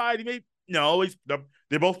outside.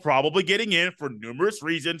 They're both probably getting in for numerous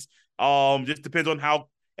reasons. Just depends on how,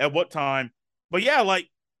 at what time. But yeah, like,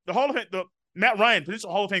 the Hall of Fame, the Matt Ryan,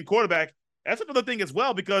 potential Hall of Fame quarterback, that's another thing as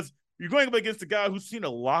well, because you're going up against a guy who's seen a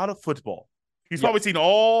lot of football. He's probably seen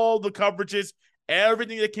all the coverages,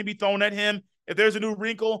 everything that can be thrown at him. if there's a new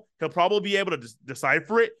wrinkle, he'll probably be able to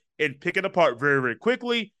decipher it and pick it apart very, very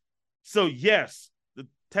quickly. So, yes, the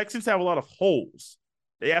Texans have a lot of holes.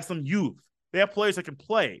 They have some youth. They have players that can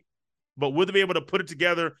play. But will they be able to put it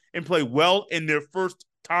together and play well in their first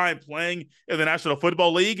time playing in the National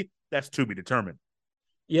Football League? That's to be determined.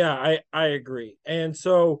 Yeah, I agree. And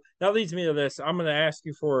so that leads me to this. I'm going to ask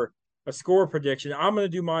you for a score prediction. I'm going to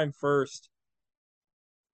do mine first.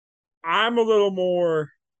 I'm a little more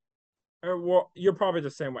well, you're probably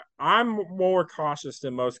the same way. I'm more cautious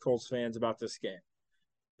than most Colts fans about this game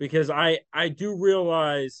because I do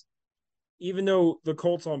realize even though the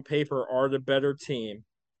Colts on paper are the better team,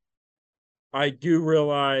 I do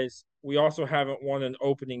realize we also haven't won an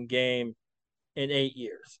opening game in 8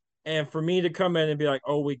 years. And for me to come in and be like,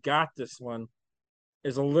 "Oh, we got this one,"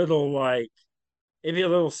 is a little like maybe a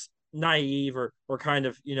little naive or kind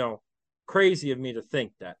of, crazy of me to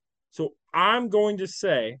think that. So I'm going to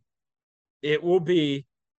say it will be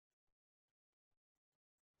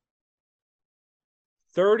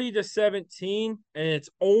 30-17, and it's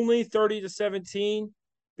only 30-17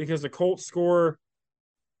 because the Colts score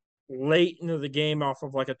late into the game off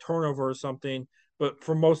of like a turnover or something. But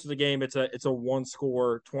for most of the game, it's a one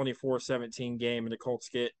score 24-17 game, and the Colts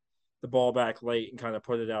get the ball back late and kind of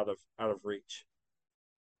put it out of reach.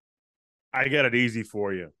 I got it easy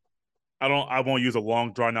for you. I won't use a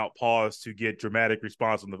long drawn out pause to get dramatic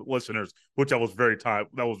response from the listeners, which that was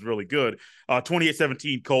really good.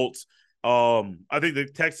 28-17 Colts. I think the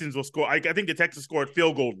Texans will score. I think the Texans scored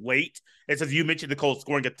field goal late. And since you mentioned the Colts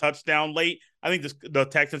scoring a touchdown late, I think the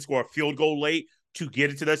Texans score a field goal late to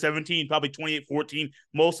get into the 17, probably 28-14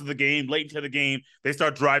 most of the game. Late into the game, they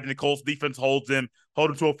start driving. The Colts defense hold them to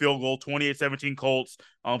a field goal. 28-17 Colts.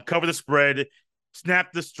 Cover the spread,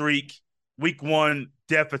 snap the streak. Week 1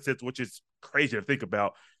 deficits, which is crazy to think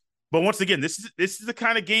about. But once again, this is the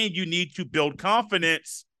kind of game you need to build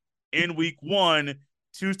confidence in week 1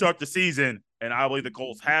 to start the season. And I believe the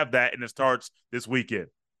Colts have that, and it starts this weekend.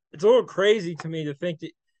 It's a little crazy to me to think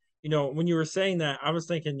that, when you were saying that, I was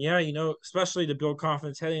thinking, yeah, especially to build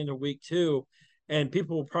confidence heading into week 2. And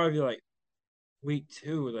people will probably be like, week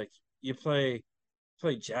 2, like you play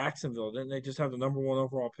Jacksonville. Didn't they just have the number 1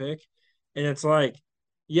 overall pick? And it's like,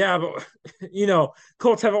 yeah, but,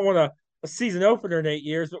 Colts haven't won a season opener in 8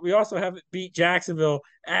 years, but we also haven't beat Jacksonville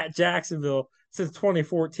at Jacksonville since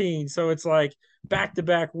 2014. So it's like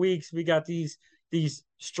back-to-back weeks, we got these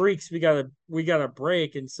streaks we gotta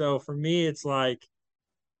break. And so for me, it's like,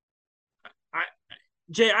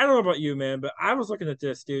 Jay, I don't know about you, man, but I was looking at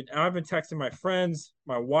this, dude, and I've been texting my friends,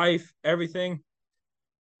 my wife, everything.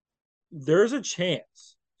 There's a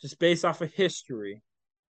chance, just based off of history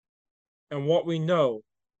and what we know,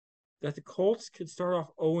 that the Colts could start off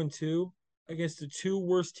 0-2 against the 2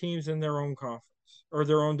 worst teams in their own conference or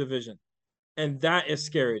their own division. And that is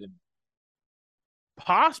scary to me.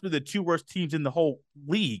 Possibly the 2 worst teams in the whole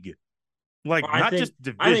league. Just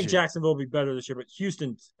division. I think Jacksonville will be better this year, but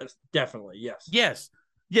Houston definitely, yes. Yes.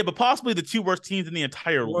 Yeah, but possibly the 2 worst teams in the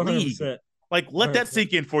entire 100%. League. Let 100%. That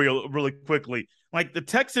sink in for you really quickly. The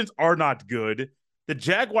Texans are not good. The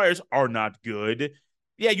Jaguars are not good.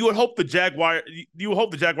 Yeah, you would hope the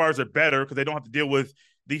Jaguars are better because they don't have to deal with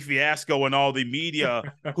the fiasco and all the media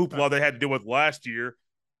hoopla they had to deal with last year.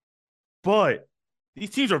 But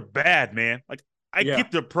these teams are bad, man. I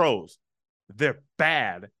get their pros. They're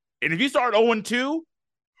bad. And if you start 0-2,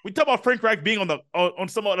 we talk about Frank Reich being on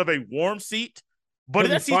somewhat of a warm seat. But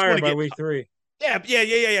that seat's going to get week 3. Yeah.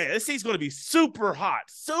 This seat's going to be super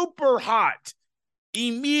hot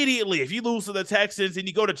immediately. If you lose to the Texans and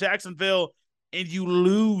you go to Jacksonville and you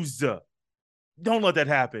lose, don't let that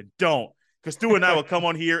happen. Don't. Because Stu and I will come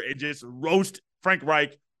on here and just roast Frank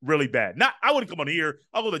Reich really bad. I wouldn't come on here.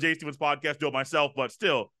 I'll go to the Jay Stevens podcast, do it myself, but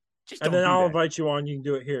still, just don't. And then I'll invite you on. You can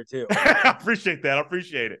do it here too. I appreciate that. I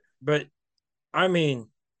appreciate it. But, I mean,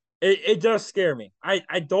 it does scare me.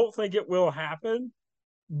 I don't think it will happen,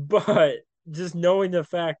 but just knowing the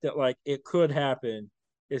fact that, it could happen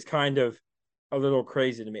is kind of a little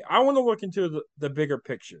crazy to me. I want to look into the bigger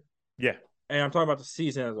picture. Yeah. And I'm talking about the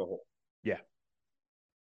season as a whole. Yeah.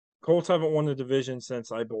 Colts haven't won the division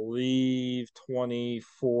since, I believe,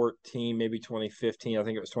 2014, maybe 2015. I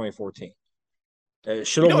think it was 2014.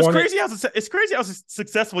 Should have won. It's crazy how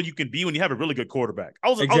successful you can be when you have a really good quarterback.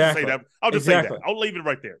 I'll just say that. I'll just say that. I'll leave it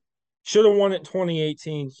right there. Should have won it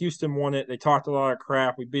 2018. Houston won it. They talked a lot of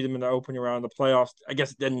crap. We beat them in the opening round of the playoffs. I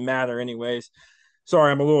guess it didn't matter anyways.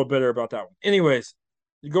 Sorry, I'm a little bitter about that one. Anyways,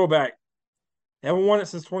 you go back. They haven't won it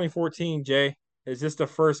since 2014, Jay. Is this the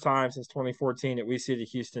first time since 2014 that we see the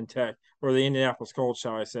Houston Tech, or the Indianapolis Colts,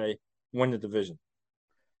 shall I say, win the division?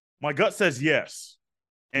 My gut says yes.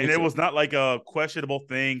 And it was not like a questionable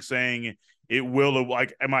thing saying it will,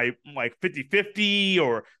 like, am I like 50-50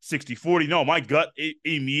 or 60-40? No, my gut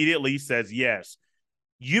immediately says yes.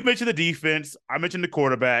 You mentioned the defense. I mentioned the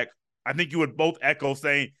quarterback. I think you would both echo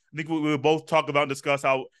saying, I think we would both talk about and discuss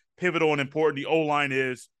how pivotal and important the O-line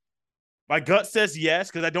is. My gut says yes,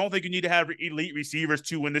 because I don't think you need to have elite receivers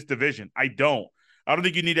to win this division. I don't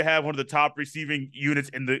think you need to have one of the top receiving units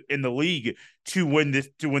in the league to win this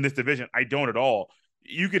division. I don't at all.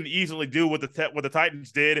 You can easily do what the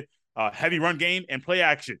Titans did, heavy run game and play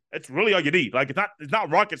action. That's really all you need. Like, it's not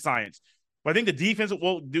rocket science. But I think the defense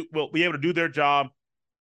will be able to do their job.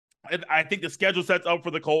 I think the schedule sets up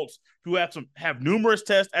for the Colts, who have numerous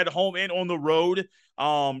tests at home and on the road,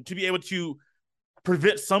 to be able to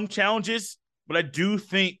prevent some challenges. But I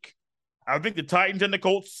think the Titans and the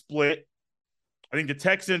Colts split. I think the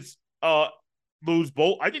Texans lose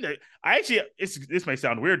both. This may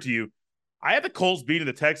sound weird to you. I have the Colts beating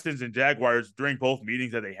the Texans and Jaguars during both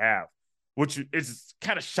meetings that they have, which is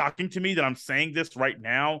kind of shocking to me that I'm saying this right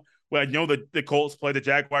now. Well, I know that the Colts play the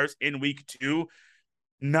Jaguars in week 2,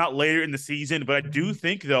 not later in the season. But I do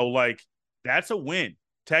think, though, like, that's a win.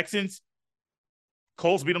 Texans,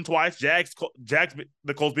 Colts beat them twice. Jags,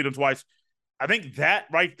 the Colts beat them twice. I think that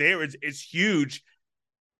right there is huge.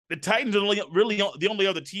 The Titans are really the only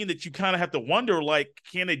other team that you kind of have to wonder, like,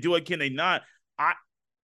 can they do it? Can they not?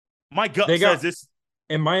 My gut says this.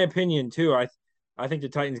 In my opinion, too, I think the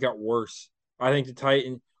Titans got worse. I think the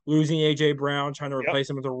Titans losing A.J. Brown, trying to replace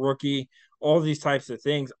him with a rookie, all these types of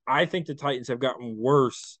things. I think the Titans have gotten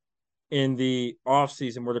worse in the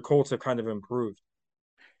offseason, where the Colts have kind of improved.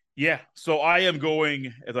 Yeah, so I am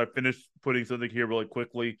going, as I finish putting something here really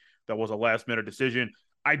quickly, that was a last-minute decision.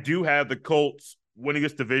 I do have the Colts winning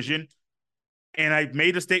this division, and I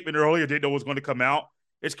made a statement earlier, didn't know it was going to come out.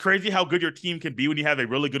 It's crazy how good your team can be when you have a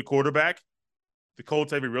really good quarterback. The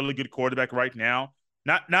Colts have a really good quarterback right now.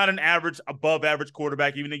 Not an average, above average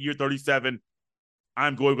quarterback, even in year 37.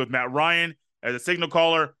 I'm going with Matt Ryan as a signal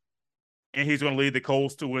caller, and he's going to lead the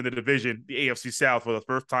Colts to win the division, the AFC South, for the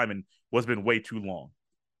first time in what's been way too long.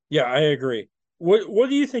 Yeah, I agree. What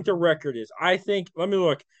do you think the record is? I think, let me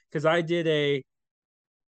look, because I did a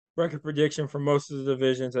record prediction for most of the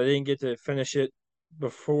divisions. I didn't get to finish it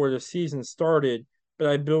before the season started, but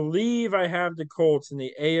I believe I have the Colts in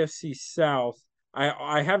the AFC South.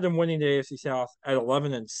 I have them winning the AFC South at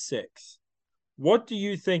 11-6. What do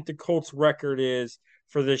you think the Colts record is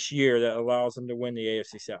for this year that allows them to win the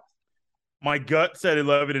AFC South? My gut said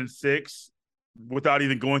 11-6 without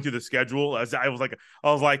even going through the schedule. As I was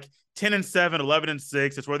like 10-7,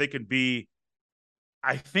 11-6. That's where they can be.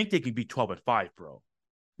 I think they can be 12-5, bro.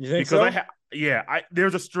 You think so?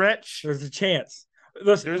 There's a stretch. There's a chance.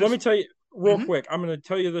 Listen, let me tell you real quick. I'm going to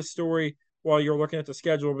tell you this story while you're looking at the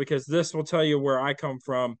schedule, because this will tell you where I come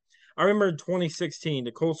from. I remember in 2016,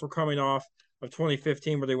 the Colts were coming off of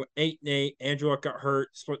 2015, where they went 8-8. Andrew Luck got hurt,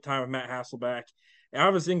 split time with Matt Hasselbeck. And I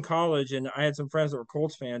was in college, and I had some friends that were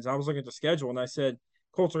Colts fans. I was looking at the schedule, and I said,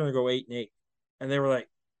 Colts are going to go 8-8. And they were like,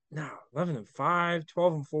 no, 11-5,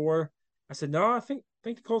 12-4. I said, no, I think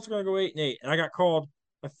the Colts are going to go 8-8. And I got called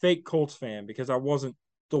a fake Colts fan because I wasn't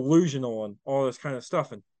delusional and all this kind of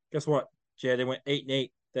stuff. And guess what, Jay? They went 8-8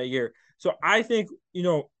 that year. So I think,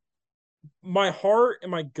 my heart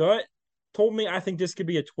and my gut told me I think this could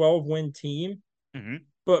be a 12-win team. Mm-hmm.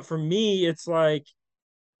 But for me, it's like,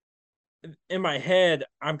 in my head,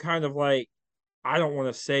 I'm kind of like, I don't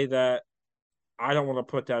want to say that. I don't want to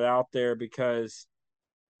put that out there, because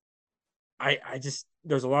I just,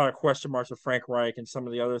 there's a lot of question marks with Frank Reich and some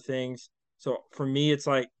of the other things. So for me, it's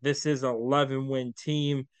like, this is an 11-win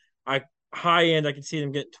team. High end, I can see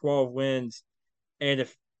them getting 12 wins. And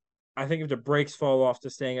if the brakes fall off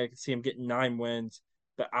this thing, I can see them getting 9 wins.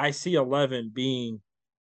 But I see 11 being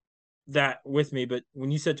that with me. But when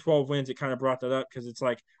you said 12 wins, it kind of brought that up, because it's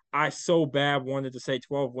like, I so bad wanted to say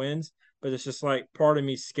 12 wins, but it's just like, part of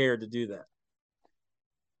me scared to do that.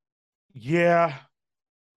 Yeah.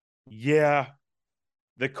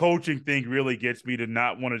 The coaching thing really gets me to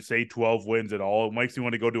not want to say 12 wins at all. It makes me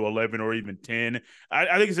want to go to 11 or even 10.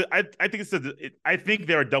 I think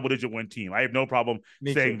they're a double-digit win team. I have no problem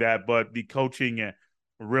saying that, but the coaching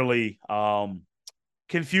really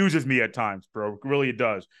confuses me at times, bro. Really, it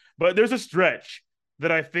does. But there's a stretch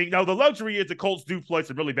that I think, now the luxury is the Colts do play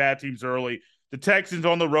some really bad teams early. The Texans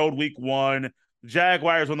on the road week 1, the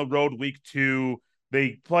Jaguars on the road week 2.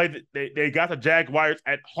 They got the Jaguars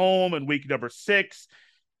at home in week number 6.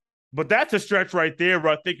 But that's a stretch right there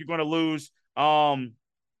where I think you're going to lose. And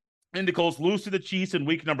the Colts lose to the Chiefs in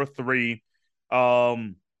week number 3.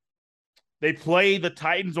 They play the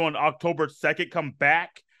Titans on October 2nd, come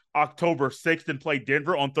back October 6th and play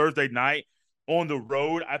Denver on Thursday night on the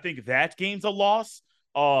road. I think that game's a loss.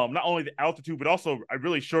 Not only the altitude, but also a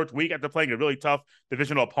really short week after playing a really tough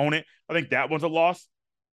divisional opponent. I think that one's a loss.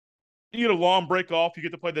 You get a long break off. You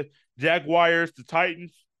get to play the Jaguars, the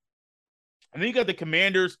Titans, and then you got the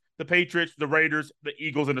Commanders, the Patriots, the Raiders, the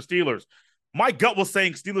Eagles, and the Steelers. My gut was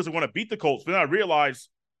saying Steelers are going to beat the Colts, but then I realized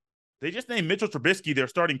they just named Mitchell Trubisky their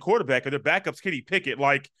starting quarterback, and their backup's Kenny Pickett.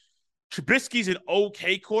 Like, Trubisky's an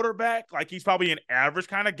okay quarterback. Like, he's probably an average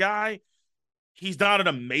kind of guy. He's not an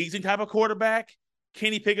amazing type of quarterback.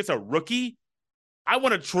 Kenny Pickett's a rookie. I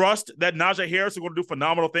want to trust that Najee Harris is going to do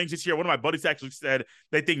phenomenal things this year. One of my buddies actually said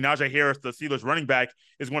they think Najee Harris, the Steelers running back,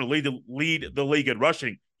 is going to lead the league in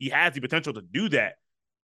rushing. He has the potential to do that.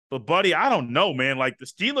 But, buddy, I don't know, man. Like, the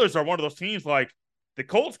Steelers are one of those teams, like, the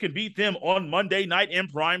Colts can beat them on Monday night in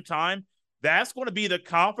prime time. That's going to be the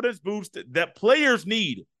confidence boost that players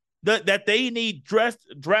need, that they need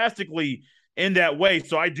drastically in that way.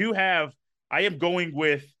 So I am going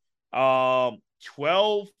with 12-5.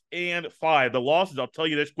 The losses, I'll tell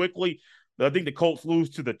you this quickly. I think the Colts lose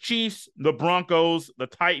to the Chiefs, the Broncos, the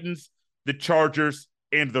Titans, the Chargers,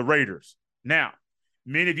 and the Raiders. Now,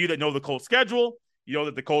 many of you that know the Colts schedule, you know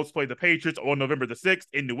that the Colts play the Patriots on November the 6th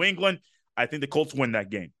in New England. I think the Colts win that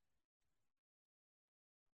game.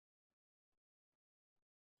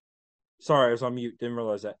 Sorry, I was on mute. Didn't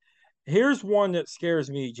realize that. Here's one that scares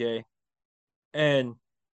me, Jay. And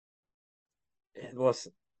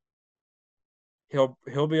listen, he'll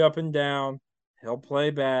be up and down. He'll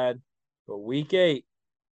play bad. But week 8,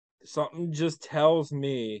 something just tells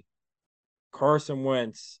me Carson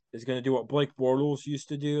Wentz is going to do what Blake Bortles used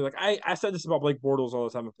to do. Like, I said this about Blake Bortles all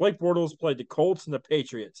the time. If Blake Bortles played the Colts and the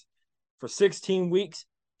Patriots for 16 weeks,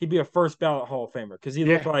 he'd be a first ballot Hall of Famer because he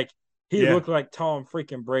looked like Tom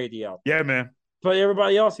freaking Brady out there. Yeah, man. But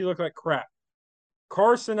everybody else, he looked like crap.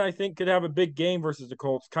 Carson, I think, could have a big game versus the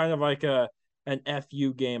Colts, kind of like an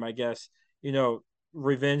FU game, I guess,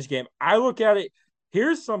 revenge game. I look at it.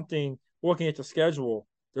 Here's something, looking at the schedule,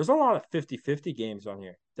 there's a lot of 50-50 games on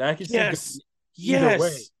here. That can either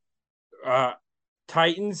way.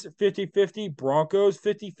 Titans 50-50, Broncos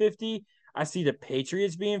 50-50. I see the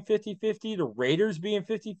Patriots being 50-50, the Raiders being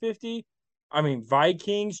 50-50. I mean,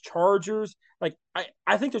 Vikings, Chargers. Like,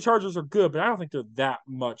 I think the Chargers are good, but I don't think they're that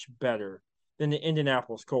much better than the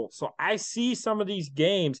Indianapolis Colts. So I see some of these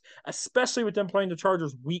games, especially with them playing the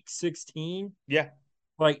Chargers week 16. Yeah.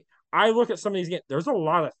 Like, I look at some of these games. There's a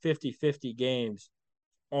lot of 50-50 games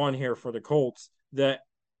on here for the Colts that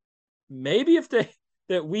maybe if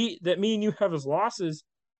me and you have as losses,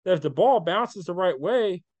 that if the ball bounces the right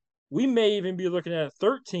way, we may even be looking at a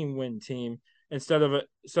 13-win team instead of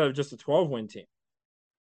just a 12-win team.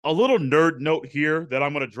 A little nerd note here that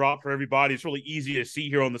I'm going to drop for everybody. It's really easy to see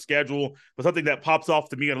here on the schedule, but something that pops off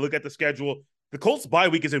to me when I look at the schedule, the Colts bye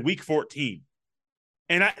week is in week 14.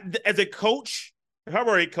 And as a coach, if I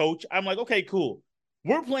were a coach, I'm like, okay, cool.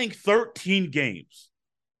 We're playing 13 games.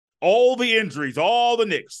 All the injuries, all the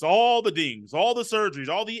nicks, all the dings, all the surgeries,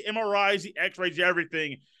 all the MRIs, the x-rays,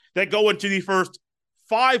 everything that go into the first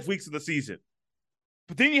 5 weeks of the season.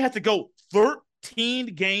 But then you have to go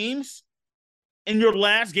 13 games in your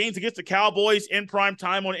last games against the Cowboys in prime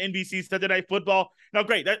time on NBC Sunday Night Football. Now,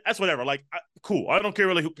 great. That's whatever. Like, cool. I don't care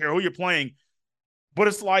really who you're playing. But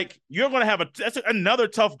it's like you're going to have that's another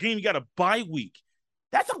tough game. You got a bye week.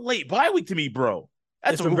 That's a late bye week to me, bro.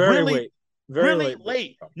 That's a very late.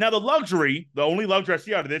 Now, the only luxury I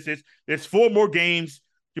see out of this is there's 4 more games.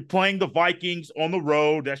 You're playing the Vikings on the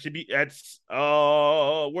road. Where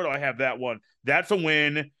do I have that one? That's a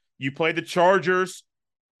win. You play the Chargers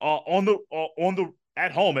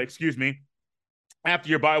at home, after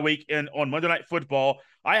your bye week and on Monday Night Football.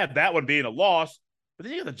 I have that one being a loss. But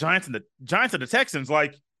then you got the Giants and the Texans.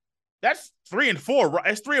 Like, that's 3-4.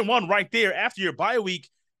 That's 3-1 right there after your bye week.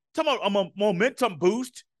 Talking about a momentum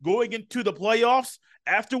boost going into the playoffs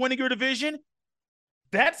after winning your division.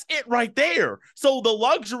 That's it right there. So the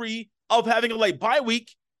luxury of having a late bye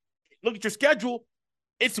week, look at your schedule,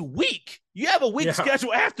 it's weak. You have a weak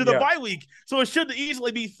schedule after the bye week. So it should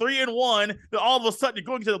easily be 3-1. Then all of a sudden you're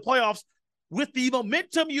going to the playoffs with the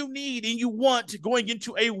momentum you need and you want going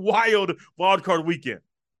into a wild card weekend.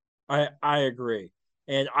 I agree.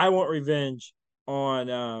 And I want revenge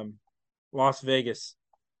on Las Vegas.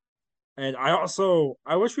 And I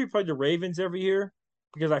wish we played the Ravens every year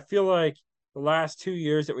because I feel like the last 2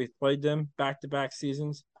 years that we've played them back-to-back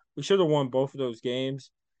seasons, we should have won both of those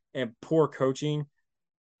games. And poor coaching,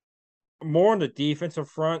 more on the defensive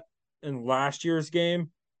front in last year's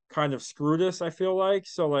game, kind of screwed us, I feel like.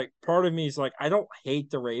 So, like, part of me is like, I don't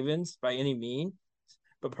hate the Ravens by any means,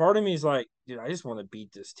 But part of me is like, dude, I just want to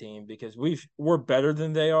beat this team because we're better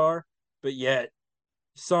than they are, but yet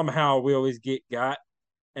somehow we always get got.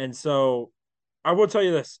 And so I will tell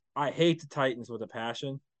you this: I hate the Titans with a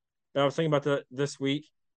passion. But I was thinking about this week.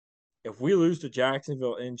 If we lose to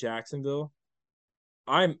Jacksonville in Jacksonville,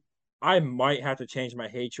 I'm I might have to change my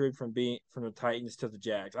hatred from the Titans to the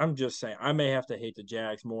Jags. I'm just saying I may have to hate the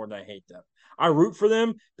Jags more than I hate them. I root for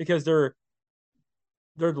them because they're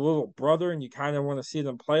the little brother and you kind of want to see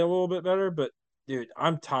them play a little bit better, but dude,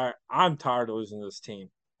 I'm tired. I'm tired of losing this team.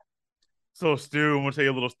 So, Stu, I'm going to tell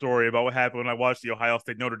you a little story about what happened when I watched the Ohio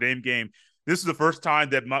State Notre Dame game. This is the first time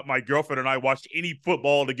that my girlfriend and I watched any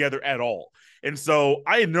football together at all. And so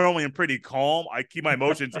I normally am pretty calm. I keep my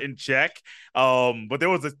emotions in check. But there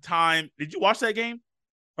was a time. Did you watch that game?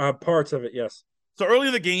 Parts of it, yes. So early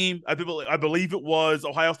in the game, I believe it was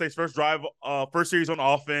Ohio State's first drive, first series on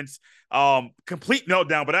offense. Complete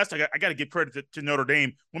meltdown, but I got to give credit to Notre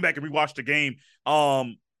Dame. Went back and rewatched the game.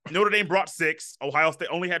 Notre Dame brought 6. Ohio State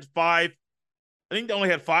only had 5. I think they only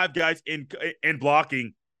had 5 guys in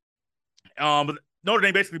blocking. But Notre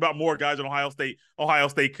Dame basically brought more guys than Ohio State. Ohio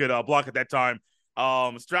State could block at that time.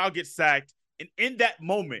 Stroud gets sacked, and in that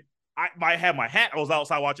moment, I had my hat. I was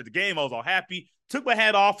outside watching the game. I was all happy. Took my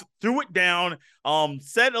hat off, threw it down,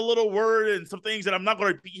 said a little word and some things that I'm not going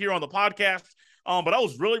to repeat here on the podcast. But I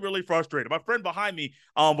was really, really frustrated. My friend behind me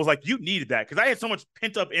was like, you needed that because I had so much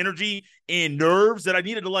pent up energy and nerves that I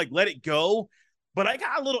needed to like let it go. But I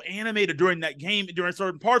got a little animated during that game, during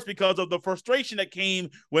certain parts, because of the frustration that came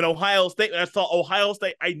when Ohio State. I saw Ohio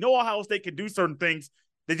State. I know Ohio State can do certain things.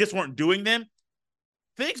 They just weren't doing them.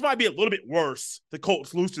 Things might be a little bit worse. The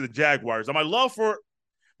Colts lose to the Jaguars. And my love for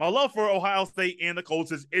Ohio State and the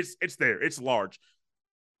Colts it's there. It's large.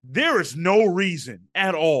 There is no reason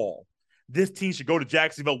at all this team should go to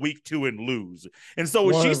Jacksonville week 2 and lose. And so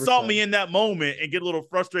when 100%. She saw me in that moment and get a little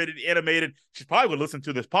frustrated and animated, she probably would listen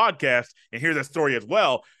to this podcast and hear that story as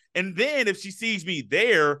well. And then if she sees me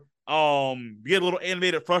there, get a little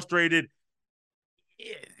animated, frustrated.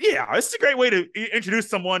 Yeah, it's a great way to introduce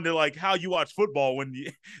someone to like how you watch football when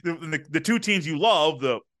the two teams you love,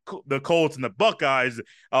 the Colts and the Buckeyes,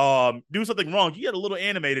 do something wrong. You get a little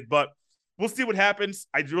animated, but we'll see what happens.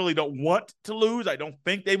 I really don't want to lose. I don't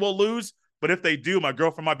think they will lose. But if they do, my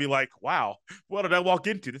girlfriend might be like, wow, what did I walk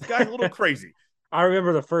into? This guy's a little crazy. I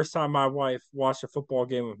remember the first time my wife watched a football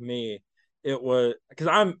game with me, it was because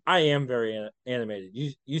I am very animated.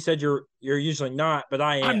 You said you're usually not, but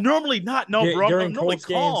I am. I'm normally not. No, bro. I'm normally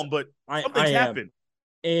calm, but something's happened.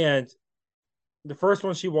 And the first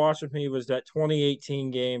one she watched with me was that 2018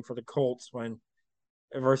 game for the Colts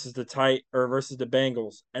versus the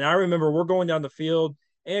Bengals. And I remember we're going down the field.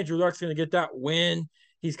 Andrew Luck's going to get that win.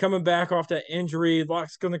 He's coming back off that injury.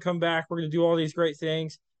 Luck's going to come back. We're going to do all these great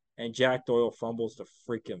things. And Jack Doyle fumbles the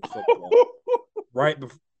freaking football right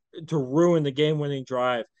to ruin the game-winning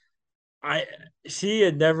drive. She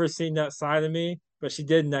had never seen that side of me, but she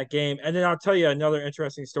did in that game. And then I'll tell you another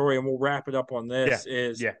interesting story, and we'll wrap it up on this.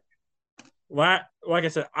 Like I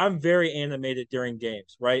said, I'm very animated during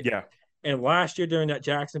games, right? Yeah. And last year during that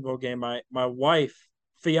Jacksonville game, my wife,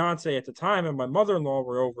 fiance at the time, and my mother-in-law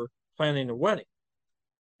were over planning a wedding.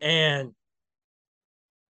 And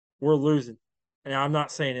we're losing. And I'm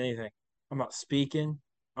not saying anything. I'm not speaking.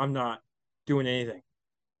 I'm not doing anything.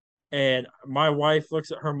 And my wife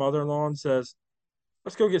looks at her mother-in-law and says,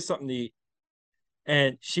 let's go get something to eat.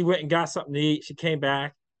 And she went and got something to eat. She came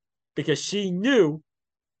back because she knew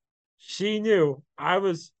I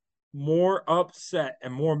was more upset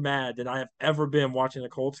and more mad than I have ever been watching the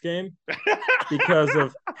Colts game because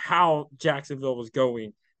of how Jacksonville was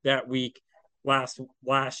going that week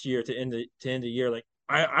last year to end the year. Like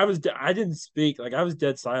I didn't speak. Like I was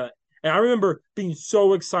dead silent. And I remember being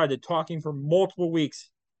so excited, talking for multiple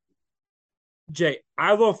weeks. Jay,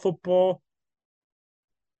 I love football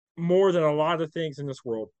more than a lot of things in this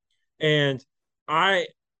world. And I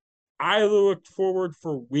looked forward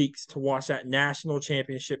for weeks to watch that national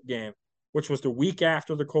championship game, which was the week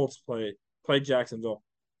after the Colts played Jacksonville.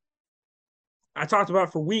 I talked about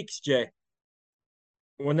it for weeks, Jay.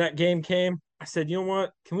 When that game came, I said, you know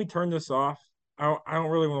what? Can we turn this off? I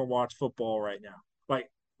don't really want to watch football right now. Like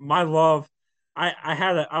my love, I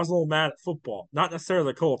was a little mad at football. Not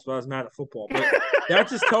necessarily the Colts, but I was mad at football. But that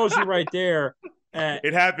just tells you right there.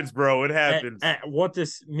 It happens, bro. It happens. At what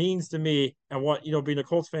this means to me and what, being a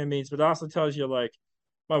Colts fan means, but it also tells you, like,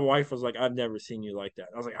 my wife was like, I've never seen you like that.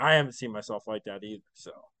 I was like, I haven't seen myself like that either.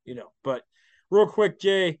 So, but real quick,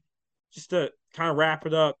 Jay, just to kind of wrap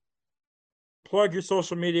it up, plug your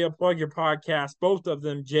social media, plug your podcast, both of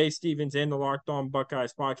them, Jay Stevens and the Locked On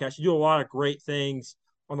Buckeyes podcast. You do a lot of great things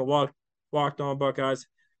on the Locked On Buckeyes.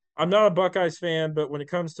 I'm not a Buckeyes fan, but when it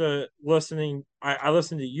comes to listening, I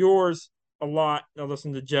listen to yours a lot. I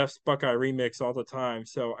listen to Jeff's Buckeye Remix all the time.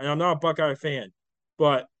 So, and I'm not a Buckeye fan,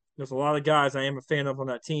 but there's a lot of guys I am a fan of on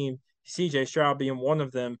that team. CJ Stroud being one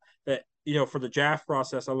of them that, for the draft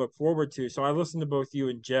process I look forward to. So I listen to both you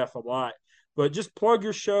and Jeff a lot. But just plug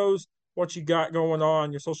your shows, what you got going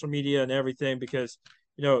on, your social media and everything, because,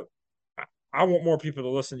 I want more people to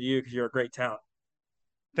listen to you because you're a great talent.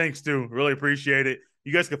 Thanks, Stu. Really appreciate it.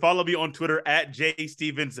 You guys can follow me on Twitter at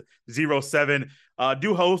jstevens07.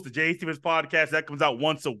 Do host the Jay Stevens podcast. That comes out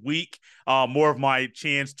once a week. More of my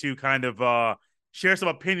chance to kind of share some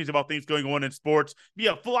opinions about things going on in sports.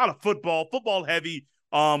 Yeah, a lot of football heavy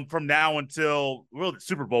from now until really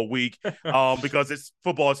Super Bowl week because it's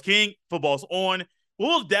football is king, football's on.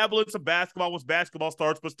 We'll dabble in some basketball once basketball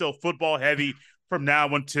starts, but still football heavy from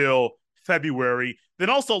now until February. Then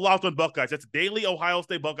also Locked On Buckeyes. That's a daily Ohio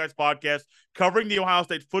State Buckeyes podcast covering the Ohio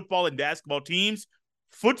State football and basketball teams.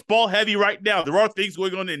 Football heavy right now. There are things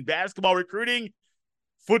going on in basketball recruiting.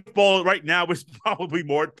 Football right now is probably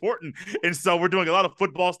more important. And so we're doing a lot of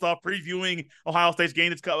football stuff, previewing Ohio State's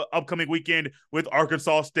game this upcoming weekend with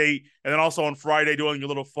Arkansas State. And then also on Friday doing a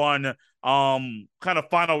little fun kind of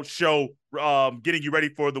final show, getting you ready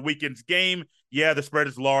for the weekend's game. Yeah, the spread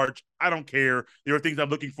is large. I don't care. There are things I'm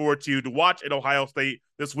looking forward to watch at Ohio State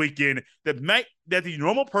this weekend that the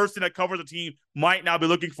normal person that covers the team might not be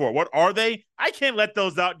looking for. What are they? I can't let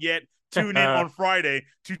those out yet. Tune in on Friday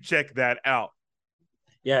to check that out.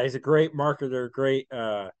 Yeah, he's a great marketer, great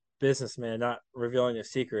businessman, not revealing his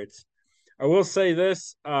secrets. I will say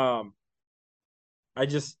this. I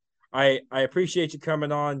appreciate you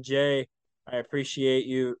coming on, Jay. I appreciate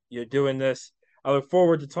you doing this. I look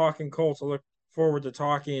forward to talking Colts. I look forward to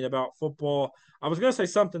talking about football. I was going to say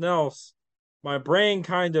something else. My brain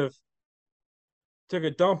kind of took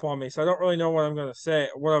a dump on me, so I don't really know what I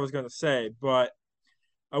was going to say. But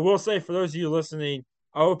I will say, for those of you listening,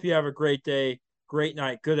 I hope you have a great day, great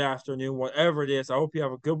night, good afternoon, whatever it is. I hope you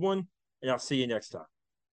have a good one, and I'll see you next time.